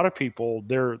a lot of people,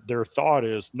 their thought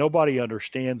is, nobody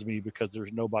understands me because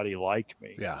there's nobody like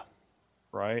me. Yeah.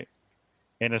 Right.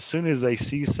 And as soon as they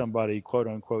see somebody, quote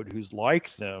unquote, who's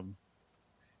like them,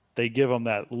 they give them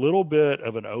that little bit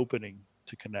of an opening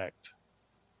to connect.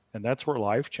 And that's where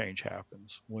life change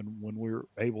happens, when we're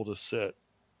able to sit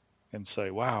and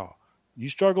say, wow, you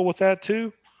struggle with that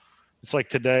too? It's like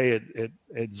today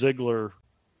at Ziglar,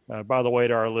 by the way,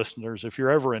 to our listeners, if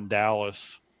you're ever in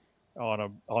Dallas on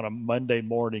a Monday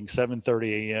morning,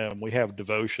 7:30 a.m., we have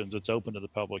devotions. It's open to the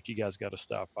public. You guys got to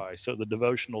stop by. So the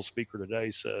devotional speaker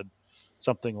today said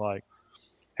something like,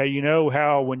 hey, you know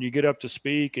how when you get up to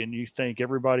speak and you think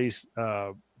everybody's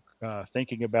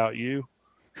thinking about you?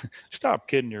 Stop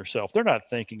kidding yourself. They're not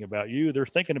thinking about you. They're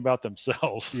thinking about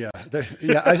themselves. Yeah.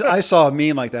 I saw a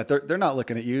meme like that. They're not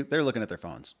looking at you. They're looking at their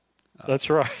phones. That's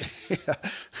right.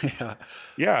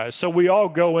 Yeah. So we all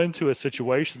go into a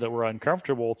situation that we're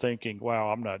uncomfortable thinking,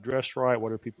 wow, I'm not dressed right.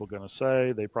 What are people going to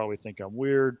say? They probably think I'm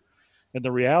weird. And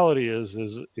the reality is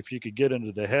if you could get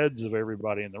into the heads of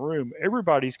everybody in the room,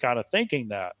 everybody's kind of thinking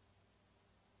that,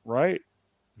 right?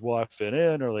 Will I fit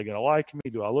in? Are they going to like me?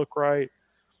 Do I look right?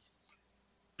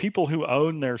 People who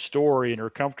own their story and are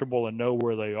comfortable and know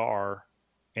where they are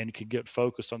and can get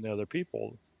focused on the other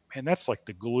people, man, that's like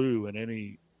the glue in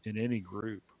any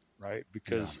group, right?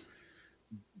 Because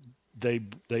they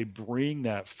bring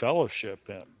that fellowship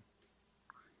in.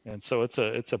 And so it's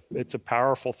a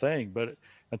powerful thing, but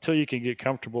until you can get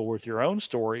comfortable with your own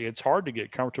story, it's hard to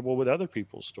get comfortable with other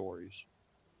people's stories.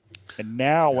 And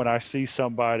now when I see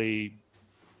somebody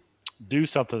do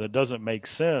something that doesn't make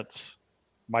sense,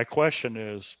 my question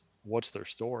is, what's their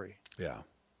story? Yeah.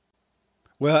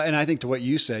 Well, and I think to what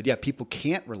you said, people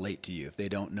can't relate to you if they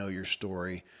don't know your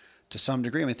story to some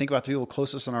degree. I mean, think about the people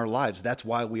closest in our lives. That's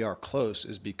why we are close,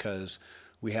 is because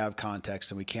we have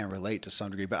context and we can relate to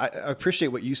some degree. But I appreciate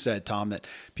what you said, Tom, that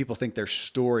people think their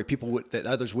story, that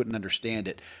others wouldn't understand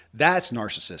it. That's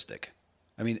narcissistic.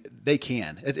 I mean, they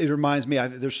can. It reminds me,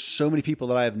 there's so many people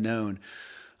that I have known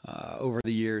over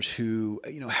the years who,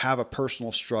 have a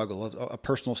personal struggle, a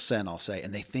personal sin, I'll say,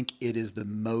 and they think it is the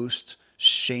most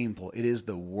shameful. It is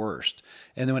the worst.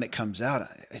 And then when it comes out,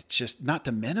 it's just not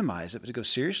to minimize it, but to go,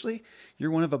 seriously, you're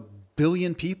one of a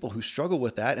billion people who struggle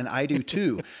with that. And I do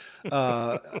too,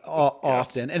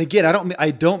 often. And again,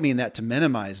 I don't mean that to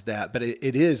minimize that, but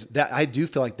it is that I do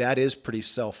feel like that is pretty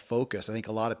self-focused. I think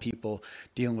a lot of people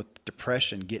dealing with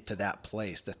depression get to that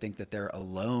place to think that they're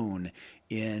alone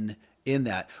in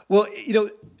that. Well,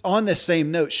 on this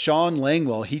same note, Sean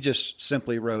Langwell, he just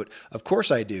simply wrote, "Of course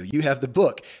I do. You have the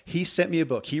book." He sent me a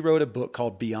book. He wrote a book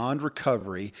called Beyond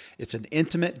Recovery. It's an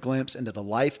intimate glimpse into the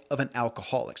life of an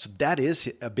alcoholic. So that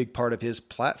is a big part of his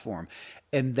platform.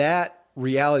 And that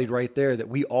reality right there, that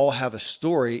we all have a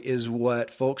story, is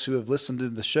what folks who have listened to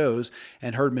the shows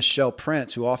and heard Michelle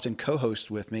Prince, who often co-hosts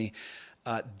with me,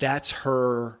 that's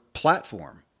her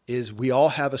platform. Is we all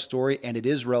have a story, and it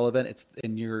is relevant. It's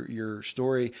in your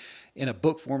story in a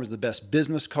book form is the best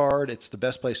business card. It's the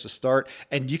best place to start.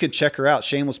 And you can check her out.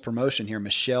 Shameless promotion here,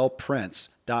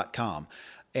 michelleprince.com.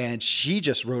 And she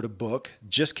just wrote a book,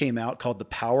 just came out, called The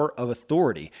Power of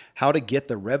Authority: How to Get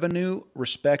the Revenue,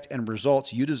 Respect, and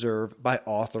Results You Deserve by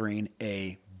Authoring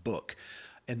a Book.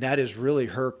 And that is really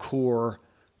her core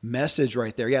message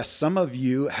right there. Yes, some of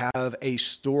you have a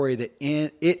story that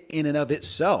in and of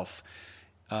itself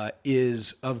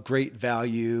is of great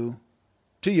value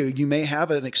to you. You may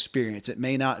have an experience. It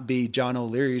may not be John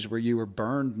O'Leary's where you were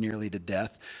burned nearly to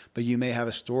death, but you may have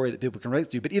a story that people can relate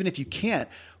to. But even if you can't,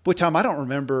 boy, Tom, I don't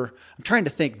remember. I'm trying to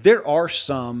think. There are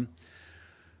some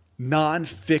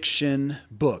nonfiction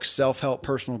books, self-help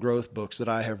personal growth books that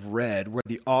I have read where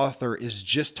the author is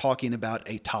just talking about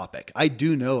a topic. I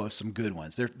do know of some good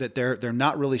ones. They're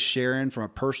not really sharing from a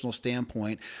personal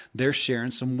standpoint. They're sharing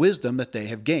some wisdom that they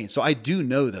have gained. So I do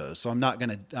know those. So I'm not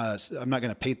going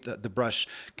to paint the brush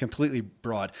completely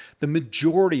broad. The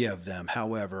majority of them,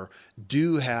 however,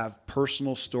 do have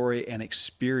personal story and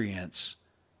experience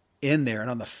in there. And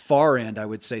on the far end, I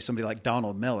would say somebody like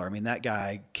Donald Miller. I mean, that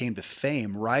guy came to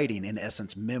fame writing, in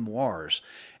essence, memoirs.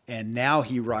 And now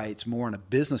he writes more on a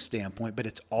business standpoint, but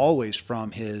it's always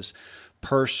from his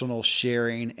personal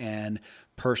sharing and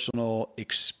personal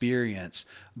experience.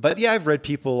 But yeah, I've read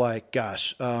people like,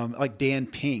 like Dan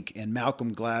Pink and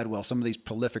Malcolm Gladwell, some of these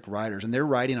prolific writers, and they're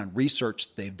writing on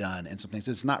research they've done and some things.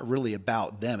 It's not really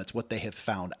about them. It's what they have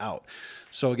found out.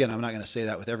 So again, I'm not going to say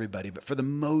that with everybody, but for the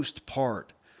most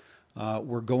part,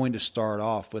 we're going to start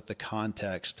off with the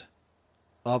context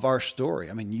of our story.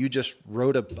 I mean, you just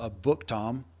wrote a book,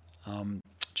 Tom,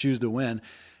 Choose to Win.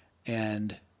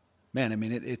 And man, I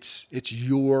mean, it's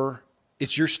your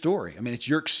story. I mean, it's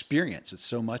your experience. It's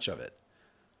so much of it.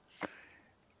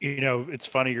 You know, it's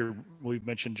funny. We've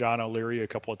mentioned John O'Leary a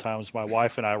couple of times. My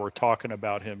wife and I were talking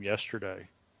about him yesterday.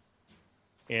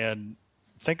 And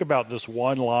think about this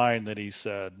one line that he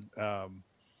said.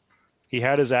 He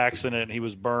had his accident. He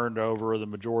was burned over the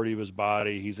majority of his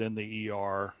body. He's in the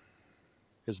ER.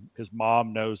 His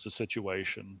mom knows the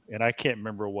situation. And I can't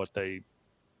remember what they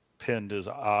pinned his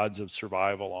odds of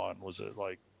survival on. Was it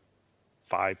like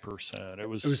 5%? It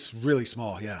was really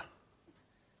small. Yeah.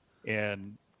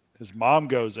 And his mom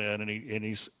goes in and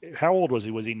he's, how old was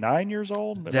he? Was he 9 years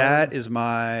old? That is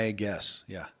my guess.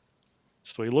 Yeah.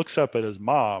 So he looks up at his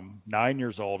mom, 9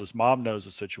 years old. His mom knows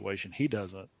the situation. He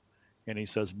doesn't. And he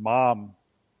says, "Mom,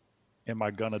 am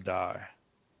I going to die?"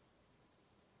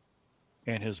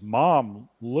 And his mom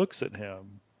looks at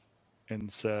him and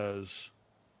says,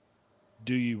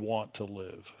 "Do you want to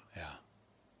live?" Yeah.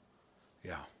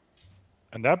 Yeah.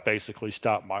 And that basically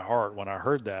stopped my heart when I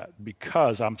heard that,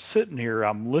 because I'm sitting here,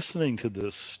 I'm listening to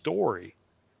this story,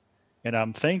 and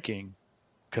I'm thinking,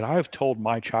 could I have told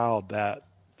my child that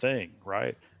thing,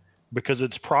 right? Because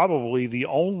it's probably the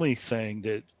only thing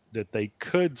that they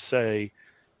could say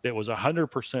that was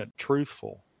 100%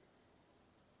 truthful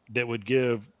that would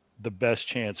give the best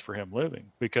chance for him living.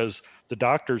 Because the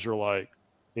doctors are like,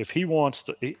 if he wants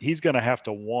to, he's going to have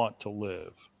to want to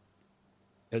live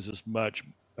as much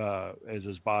as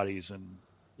his body's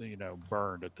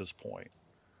burned at this point.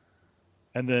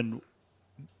 And then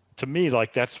to me,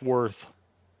 like, that's worth,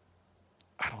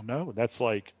 I don't know, that's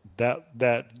like that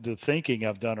the thinking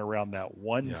I've done around that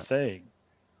one thing.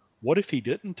 What if he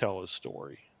didn't tell his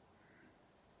story,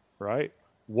 right?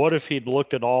 What if he'd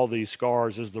looked at all these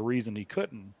scars as the reason he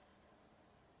couldn't?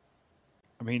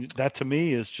 I mean, that to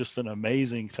me is just an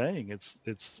amazing thing.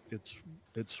 It's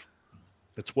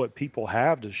what people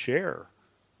have to share.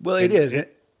 Well, it is.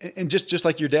 And just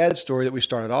like your dad's story that we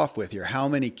started off with here, how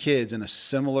many kids in a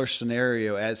similar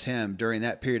scenario as him during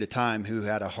that period of time who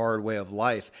had a hard way of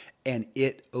life, and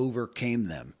it overcame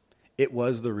them. It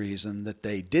was the reason that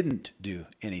they didn't do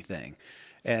anything.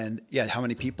 And yeah, how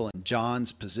many people in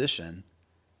John's position,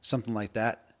 something like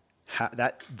that,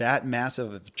 that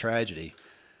massive of a tragedy,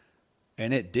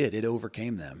 and it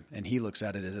overcame them. And he looks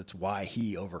at it as it's why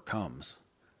he overcomes.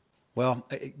 Well,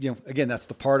 again, that's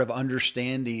the part of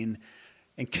understanding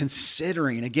and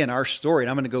considering, again, our story. And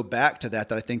I'm going to go back to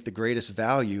that I think the greatest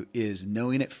value is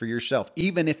knowing it for yourself,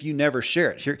 even if you never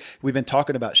share it. Here, we've been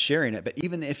talking about sharing it, but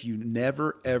even if you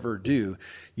never, ever do,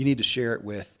 you need to share it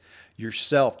with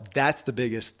yourself. That's the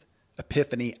biggest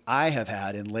epiphany I have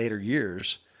had in later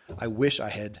years. I wish I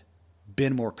had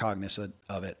been more cognizant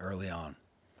of it early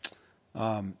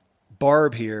on.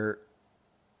 Barb here,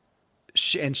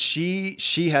 she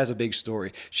has a big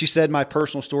story. She said, "My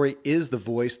personal story is the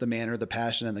voice, the manner, the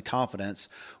passion, and the confidence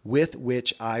with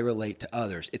which I relate to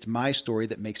others. It's my story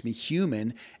that makes me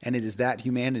human, and it is that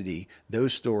humanity,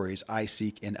 those stories, I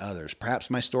seek in others. Perhaps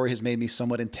my story has made me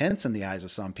somewhat intense in the eyes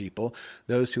of some people,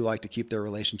 those who like to keep their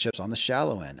relationships on the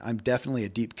shallow end. I'm definitely a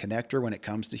deep connector when it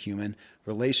comes to human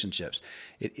relationships.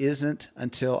 It isn't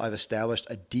until I've established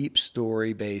a deep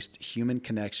story-based human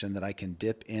connection that I can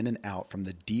dip in and out from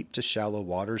the deep to shallow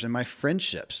waters in my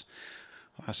friendships."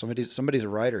 Wow, somebody's a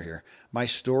writer here. My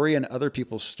story and other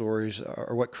people's stories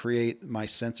are what create my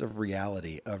sense of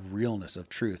reality, of realness, of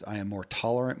truth. I am more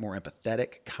tolerant, more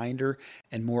empathetic, kinder,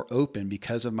 and more open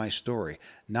because of my story.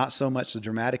 Not so much the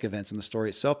dramatic events in the story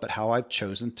itself, but how I've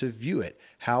chosen to view it,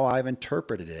 how I've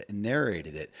interpreted it and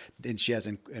narrated it. And she has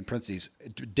in parentheses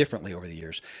differently over the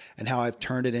years, and how I've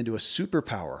turned it into a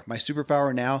superpower. My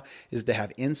superpower now is to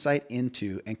have insight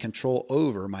into and control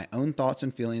over my own thoughts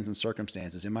and feelings and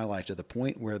circumstances in my life, to the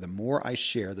point where the more I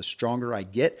share, the stronger I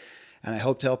get. And I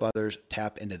hope to help others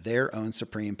tap into their own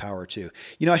supreme power too.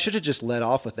 You know, I should have just led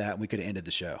off with that and we could have ended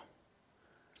the show.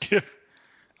 Yeah.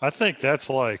 I think that's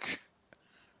like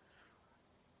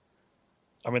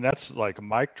a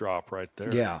mic drop right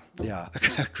there. Yeah.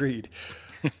 Agreed.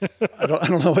 I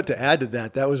don't know what to add to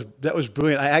that. That was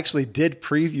brilliant. I actually did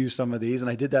preview some of these and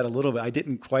I did that a little bit. I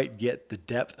didn't quite get the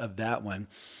depth of that one.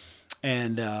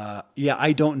 And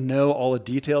I don't know all the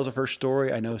details of her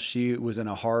story. I know she was in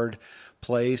a hard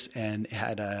place and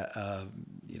had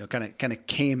kind of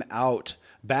came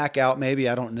back out, maybe,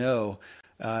 I don't know,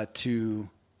 to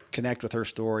connect with her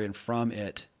story and from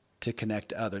it to connect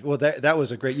to others. Well, that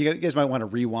was you guys might want to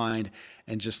rewind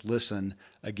and just listen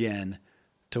again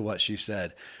to what she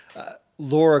said.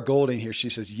 Laura Golding here, she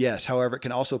says, yes, however, it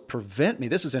can also prevent me.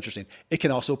 This is interesting. It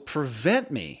can also prevent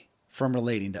me from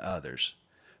relating to others.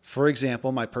 For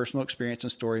example, my personal experience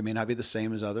and story may not be the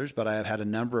same as others, but I have had a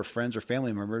number of friends or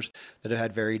family members that have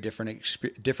had very different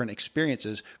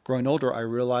experiences. Growing older, I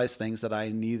realized things that I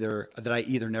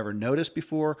either never noticed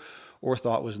before or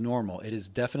thought was normal. It is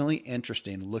definitely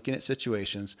interesting looking at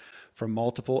situations from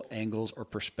multiple angles or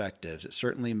perspectives. It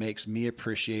certainly makes me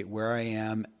appreciate where I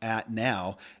am at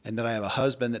now, and that I have a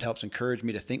husband that helps encourage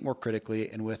me to think more critically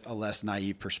and with a less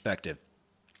naive perspective.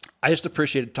 I just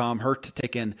appreciated, Tom, her to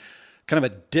take in kind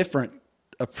of a different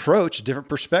approach, different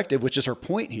perspective, which is her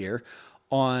point here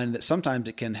on that sometimes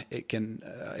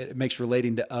it makes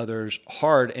relating to others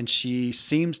hard. And she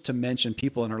seems to mention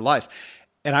people in her life.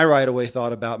 And I right away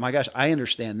thought about, my gosh, I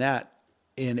understand that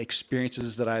in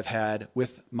experiences that I've had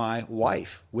with my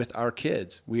wife, with our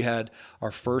kids. We had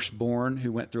our firstborn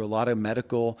who went through a lot of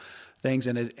medical things.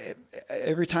 And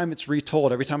every time it's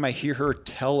retold, every time I hear her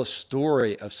tell a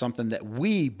story of something that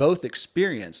we both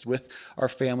experienced with our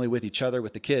family, with each other,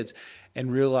 with the kids,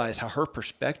 and realize how her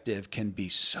perspective can be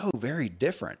so very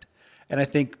different. And I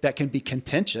think that can be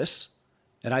contentious.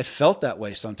 And I felt that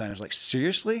way sometimes, like,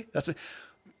 seriously?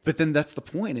 But then that's the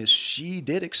point, is she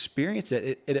did experience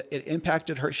it. It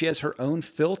impacted her. She has her own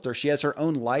filter. She has her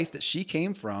own life that she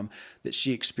came from, that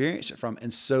she experienced it from.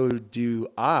 And so do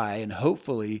I. And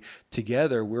hopefully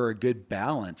together we're a good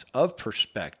balance of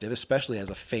perspective, especially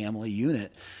as a family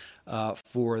unit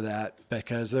for that.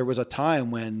 Because there was a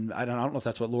time when, I don't know if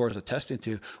that's what Laura's attesting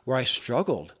to, where I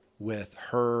struggled with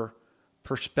her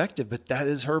perspective. But that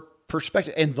is her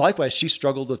perspective. And likewise, she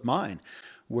struggled with mine.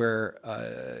 Where,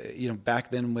 back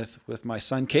then with my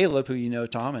son, Caleb, who you know,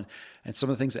 Tom, and some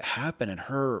of the things that happened in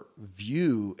her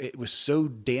view, it was so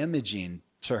damaging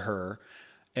to her.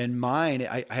 And mine,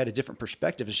 I had a different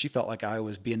perspective, and she felt like I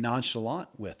was being nonchalant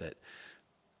with it.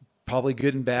 Probably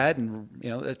good and bad. And,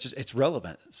 it's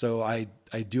relevant. So I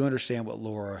do understand what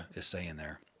Laura is saying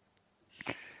there.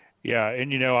 Yeah.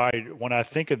 And, when I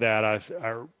think of that,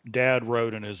 our dad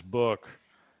wrote in his book,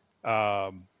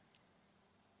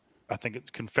 I think it's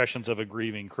Confessions of a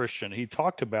Grieving Christian. He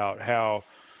talked about how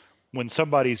when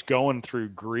somebody's going through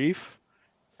grief,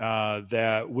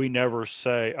 that we never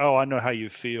say, oh, I know how you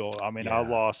feel. I mean, I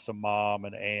lost a mom,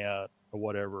 an aunt, or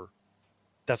whatever.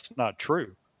 That's not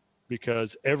true,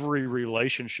 because every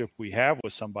relationship we have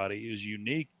with somebody is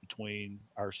unique between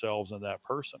ourselves and that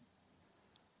person.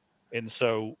 And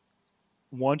so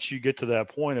once you get to that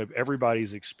point of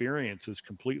everybody's experience is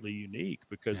completely unique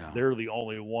because they're the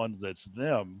only ones that's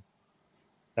them,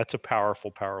 that's a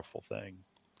powerful, powerful thing.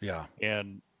 Yeah.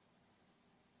 And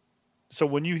so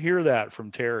when you hear that from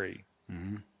Terry,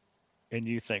 mm-hmm. and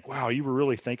you think, wow, you were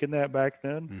really thinking that back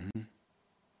then? Mm-hmm.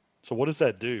 So what does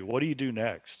that do? What do you do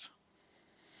next?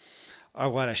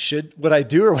 What I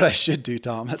do or what I should do,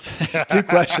 Tom? That's two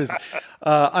questions.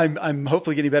 I'm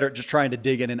hopefully getting better at just trying to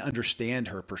dig in and understand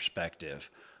her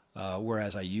perspective.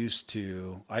 Whereas I used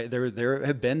to, there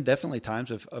have been definitely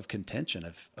times of contention,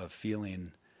 of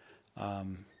feeling,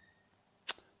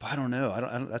 but I don't know. I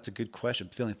don't, that's a good question.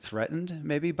 Feeling threatened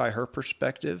maybe by her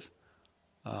perspective.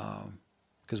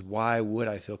 Because why would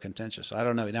I feel contentious? I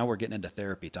don't know. Now we're getting into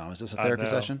therapy, Tom. Is this a therapy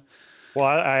session? Well,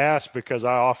 I ask because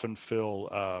I often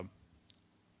feel,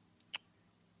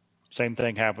 same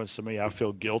thing happens to me. I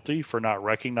feel guilty for not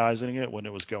recognizing it when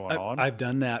it was going on. I've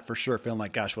done that for sure. Feeling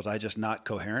like, gosh, was I just not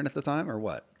coherent at the time or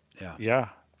what? Yeah. Yeah.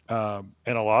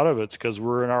 And a lot of it's because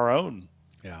we're in our own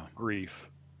Yeah. grief,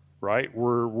 right?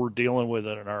 We're dealing with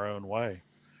it in our own way.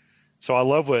 So I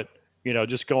love what,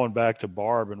 just going back to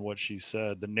Barb and what she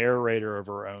said, the narrator of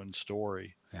her own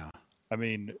story. Yeah. I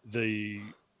mean,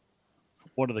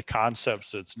 one of the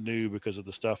concepts that's new because of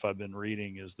the stuff I've been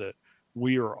reading is that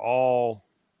we are all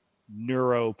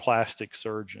neuroplastic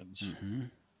surgeons,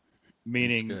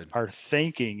 meaning our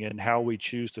thinking and how we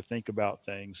choose to think about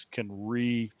things can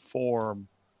reform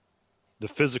the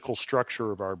physical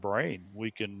structure of our brain. We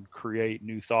can create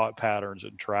new thought patterns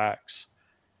and tracks.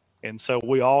 And so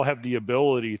we all have the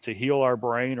ability to heal our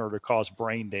brain or to cause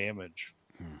brain damage.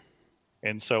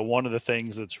 And so one of the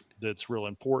things that's real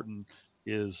important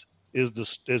is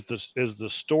the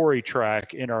story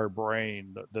track in our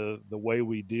brain, the way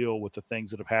we deal with the things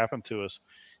that have happened to us,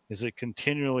 is it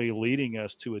continually leading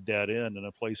us to a dead end in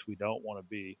a place we don't want to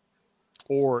be?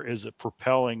 Or is it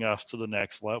propelling us to the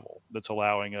next level that's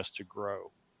allowing us to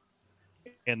grow?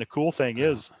 And the cool thing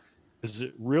is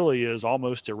it really is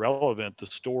almost irrelevant, the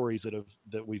stories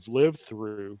that we've lived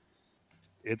through.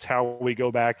 It's how we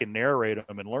go back and narrate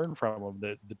them and learn from them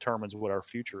that determines what our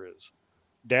future is.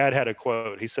 Dad had a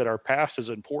quote. He said, our past is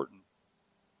important,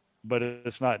 but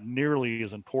it's not nearly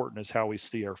as important as how we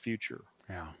see our future.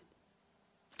 Yeah.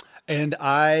 And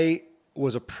I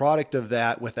was a product of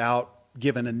that without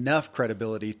given enough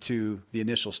credibility to the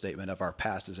initial statement of our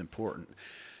past is important.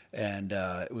 And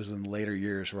it was in later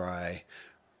years where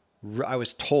I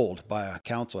was told by a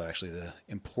counselor, actually, the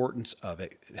importance of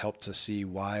it. It helped to see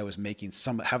why I was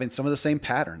having some of the same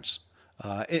patterns.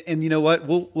 And you know what?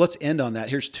 Let's end on that.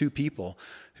 Here's two people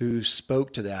who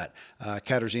spoke to that.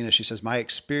 Katarzyna, she says, my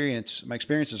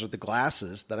experiences are the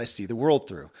glasses that I see the world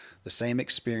through. The same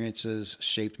experiences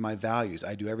shaped my values.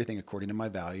 I do everything according to my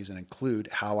values and include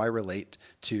how I relate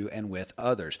to and with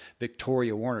others.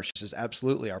 Victoria Warner, she says,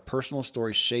 absolutely. Our personal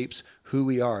story shapes who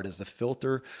we are. It is the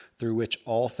filter through which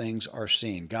all things are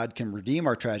seen. God can redeem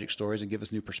our tragic stories and give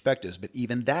us new perspectives, but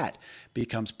even that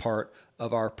becomes part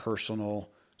of our personal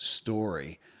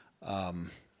story.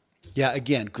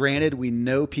 Again, granted, we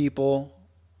know people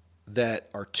that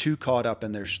are too caught up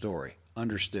in their story.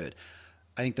 Understood.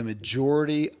 I think the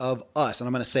majority of us, and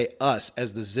I'm going to say us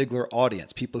as the Ziglar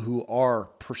audience, people who are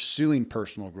pursuing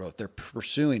personal growth, they're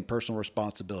pursuing personal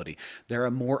responsibility. They're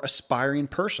a more aspiring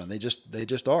person. They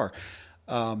just are.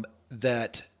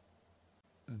 That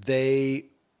they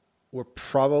will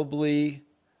probably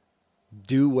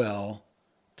do well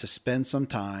to spend some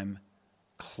time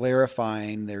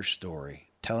clarifying their story,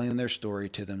 telling their story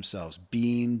to themselves,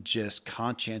 being just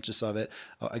conscientious of it.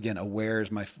 Again, aware is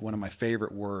one of my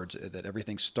favorite words, that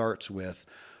everything starts with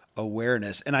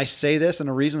awareness. And I say this, and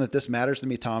the reason that this matters to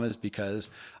me, Tom, is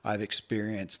because I've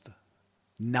experienced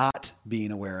not being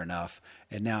aware enough.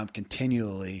 And now I'm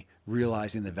continually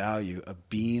realizing the value of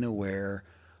being aware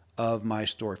of my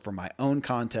story for my own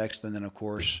context. And then, of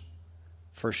course,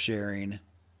 for sharing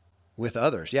with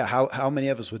others. Yeah. How many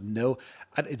of us would know?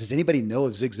 Does anybody know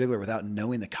of Zig Ziglar without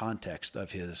knowing the context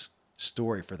of his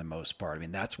story for the most part? I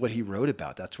mean, that's what he wrote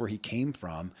about. That's where he came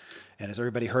from. And as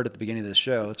everybody heard at the beginning of the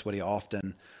show, that's what he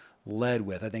often led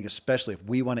with. I think especially if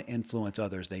we want to influence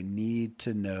others, they need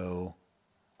to know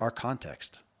our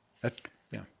context.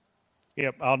 Yeah.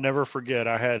 Yep. I'll never forget.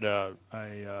 I had a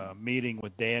meeting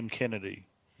with Dan Kennedy,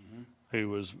 who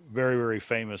was very, very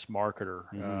famous marketer.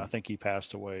 I think he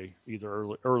passed away either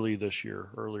earlier this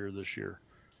year.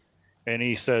 And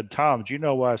he said, Tom, do you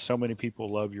know why so many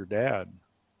people love your dad?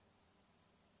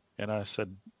 And I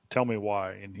said, tell me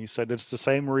why. And he said, it's the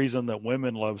same reason that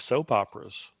women love soap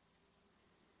operas.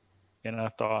 And I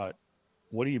thought,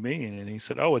 what do you mean? And he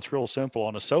said, oh, it's real simple.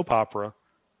 On a soap opera,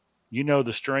 you know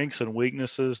the strengths and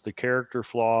weaknesses, the character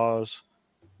flaws,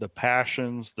 the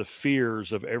passions, the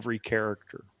fears of every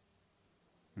character.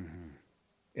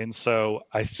 And so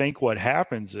I think what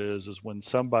happens is when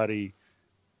somebody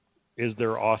is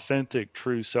their authentic,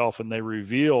 true self and they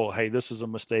reveal, hey, this is a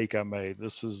mistake I made.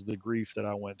 This is the grief that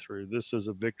I went through. This is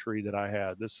a victory that I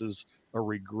had. This is a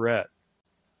regret.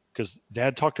 Because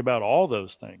Dad talked about all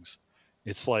those things.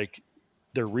 It's like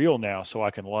they're real now, so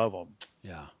I can love them.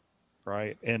 Yeah.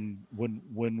 Right. And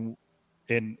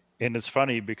and it's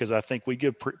funny because I think we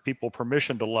give people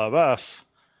permission to love us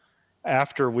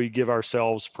after we give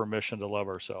ourselves permission to love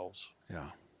ourselves. Yeah.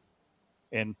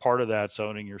 And part of that's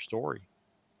owning your story.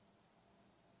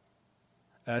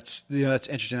 That's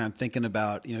interesting. I'm thinking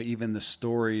about, even the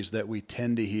stories that we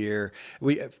tend to hear.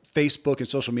 Facebook and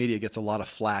social media gets a lot of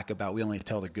flack about we only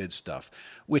tell the good stuff,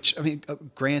 which,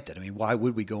 granted, why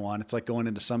would we go on? It's like going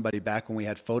into somebody back when we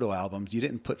had photo albums. You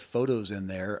didn't put photos in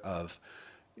there of,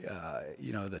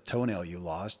 the toenail you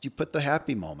lost, you put the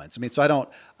happy moments. I mean, so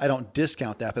I don't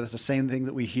discount that, but that's the same thing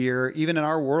that we hear even in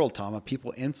our world, Tom, of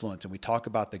people influence, and we talk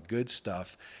about the good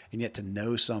stuff, and yet to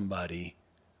know somebody,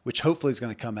 which hopefully is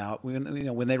going to come out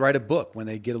when they write a book, when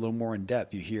they get a little more in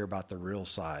depth, you hear about the real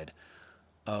side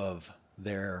of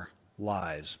their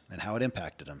lives and how it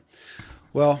impacted them.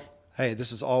 Well, hey,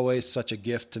 this is always such a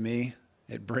gift to me.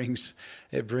 It brings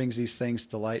these things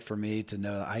to light for me to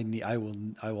know that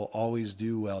I will always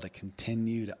do well to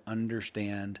continue to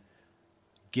understand,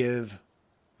 give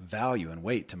value and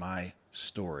weight to my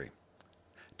story.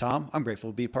 Tom, I'm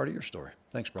grateful to be a part of your story.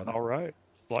 Thanks, brother. All right.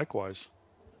 Likewise.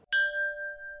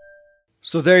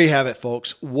 So there you have it,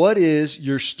 folks. What is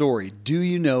your story? Do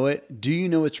you know it? Do you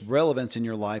know its relevance in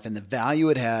your life and the value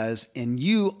it has in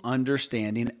you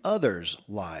understanding others'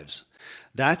 lives?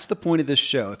 That's the point of this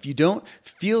show. If you don't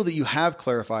feel that you have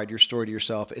clarified your story to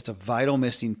yourself, it's a vital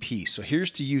missing piece. So here's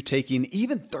to you taking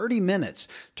even 30 minutes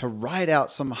to write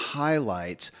out some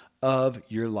highlights of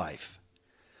your life.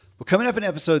 Well, coming up in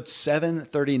episode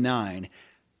 739,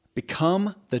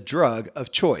 Become the Drug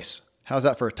of Choice. How's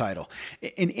that for a title?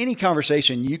 In any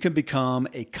conversation, you can become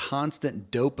a constant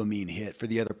dopamine hit for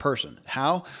the other person.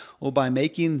 How? Well, by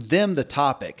making them the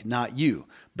topic, not you.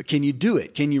 But can you do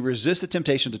it? Can you resist the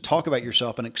temptation to talk about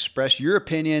yourself and express your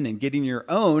opinion and getting your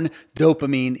own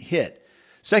dopamine hit?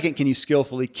 Second, can you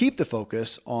skillfully keep the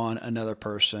focus on another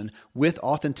person with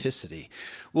authenticity?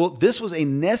 Well, this was a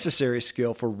necessary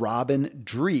skill for Robin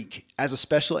Dreeke as a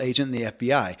special agent in the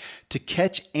FBI. To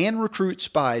catch and recruit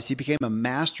spies, he became a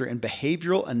master in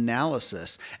behavioral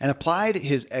analysis and applied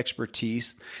his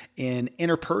expertise in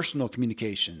interpersonal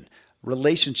communication,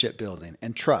 relationship building,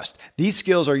 and trust. These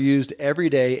skills are used every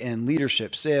day in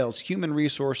leadership, sales, human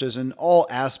resources, and all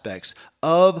aspects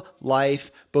of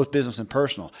life, both business and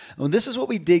personal. And this is what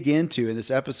we dig into in this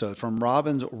episode, from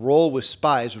Robin's role with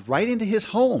spies right into his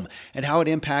home and how it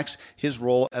impacts his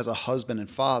role as a husband and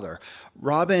father.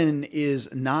 Robin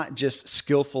is not just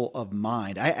skillful of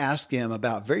mind. I asked him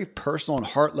about very personal and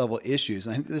heart level issues.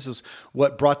 And I think this is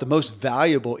what brought the most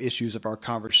valuable issues of our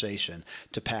conversation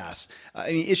to pass.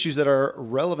 Issues that are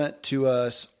relevant to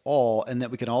us all and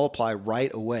that we can all apply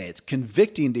right away. It's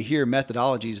convicting to hear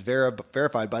methodologies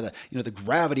verified by the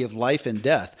gravity of life and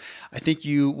death. I think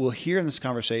you will hear in this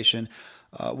conversation,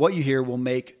 what you hear will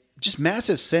make just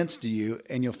massive sense to you,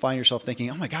 and you'll find yourself thinking,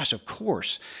 oh my gosh, of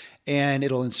course. And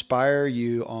it'll inspire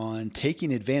you on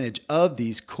taking advantage of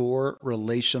these core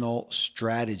relational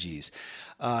strategies.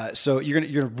 So you're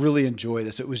gonna really enjoy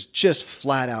this. It was just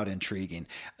flat out intriguing.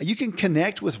 You can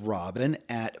connect with Robin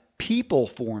at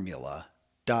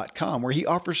peopleformula.com, where he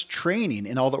offers training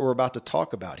in all that we're about to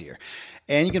talk about here.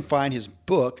 And you can find his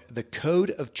book, The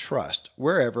Code of Trust,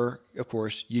 wherever, of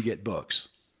course, you get books.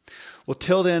 Well,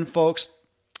 till then, folks,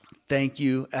 thank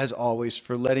you, as always,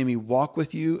 for letting me walk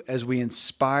with you as we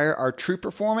inspire our true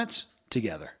performance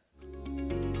together.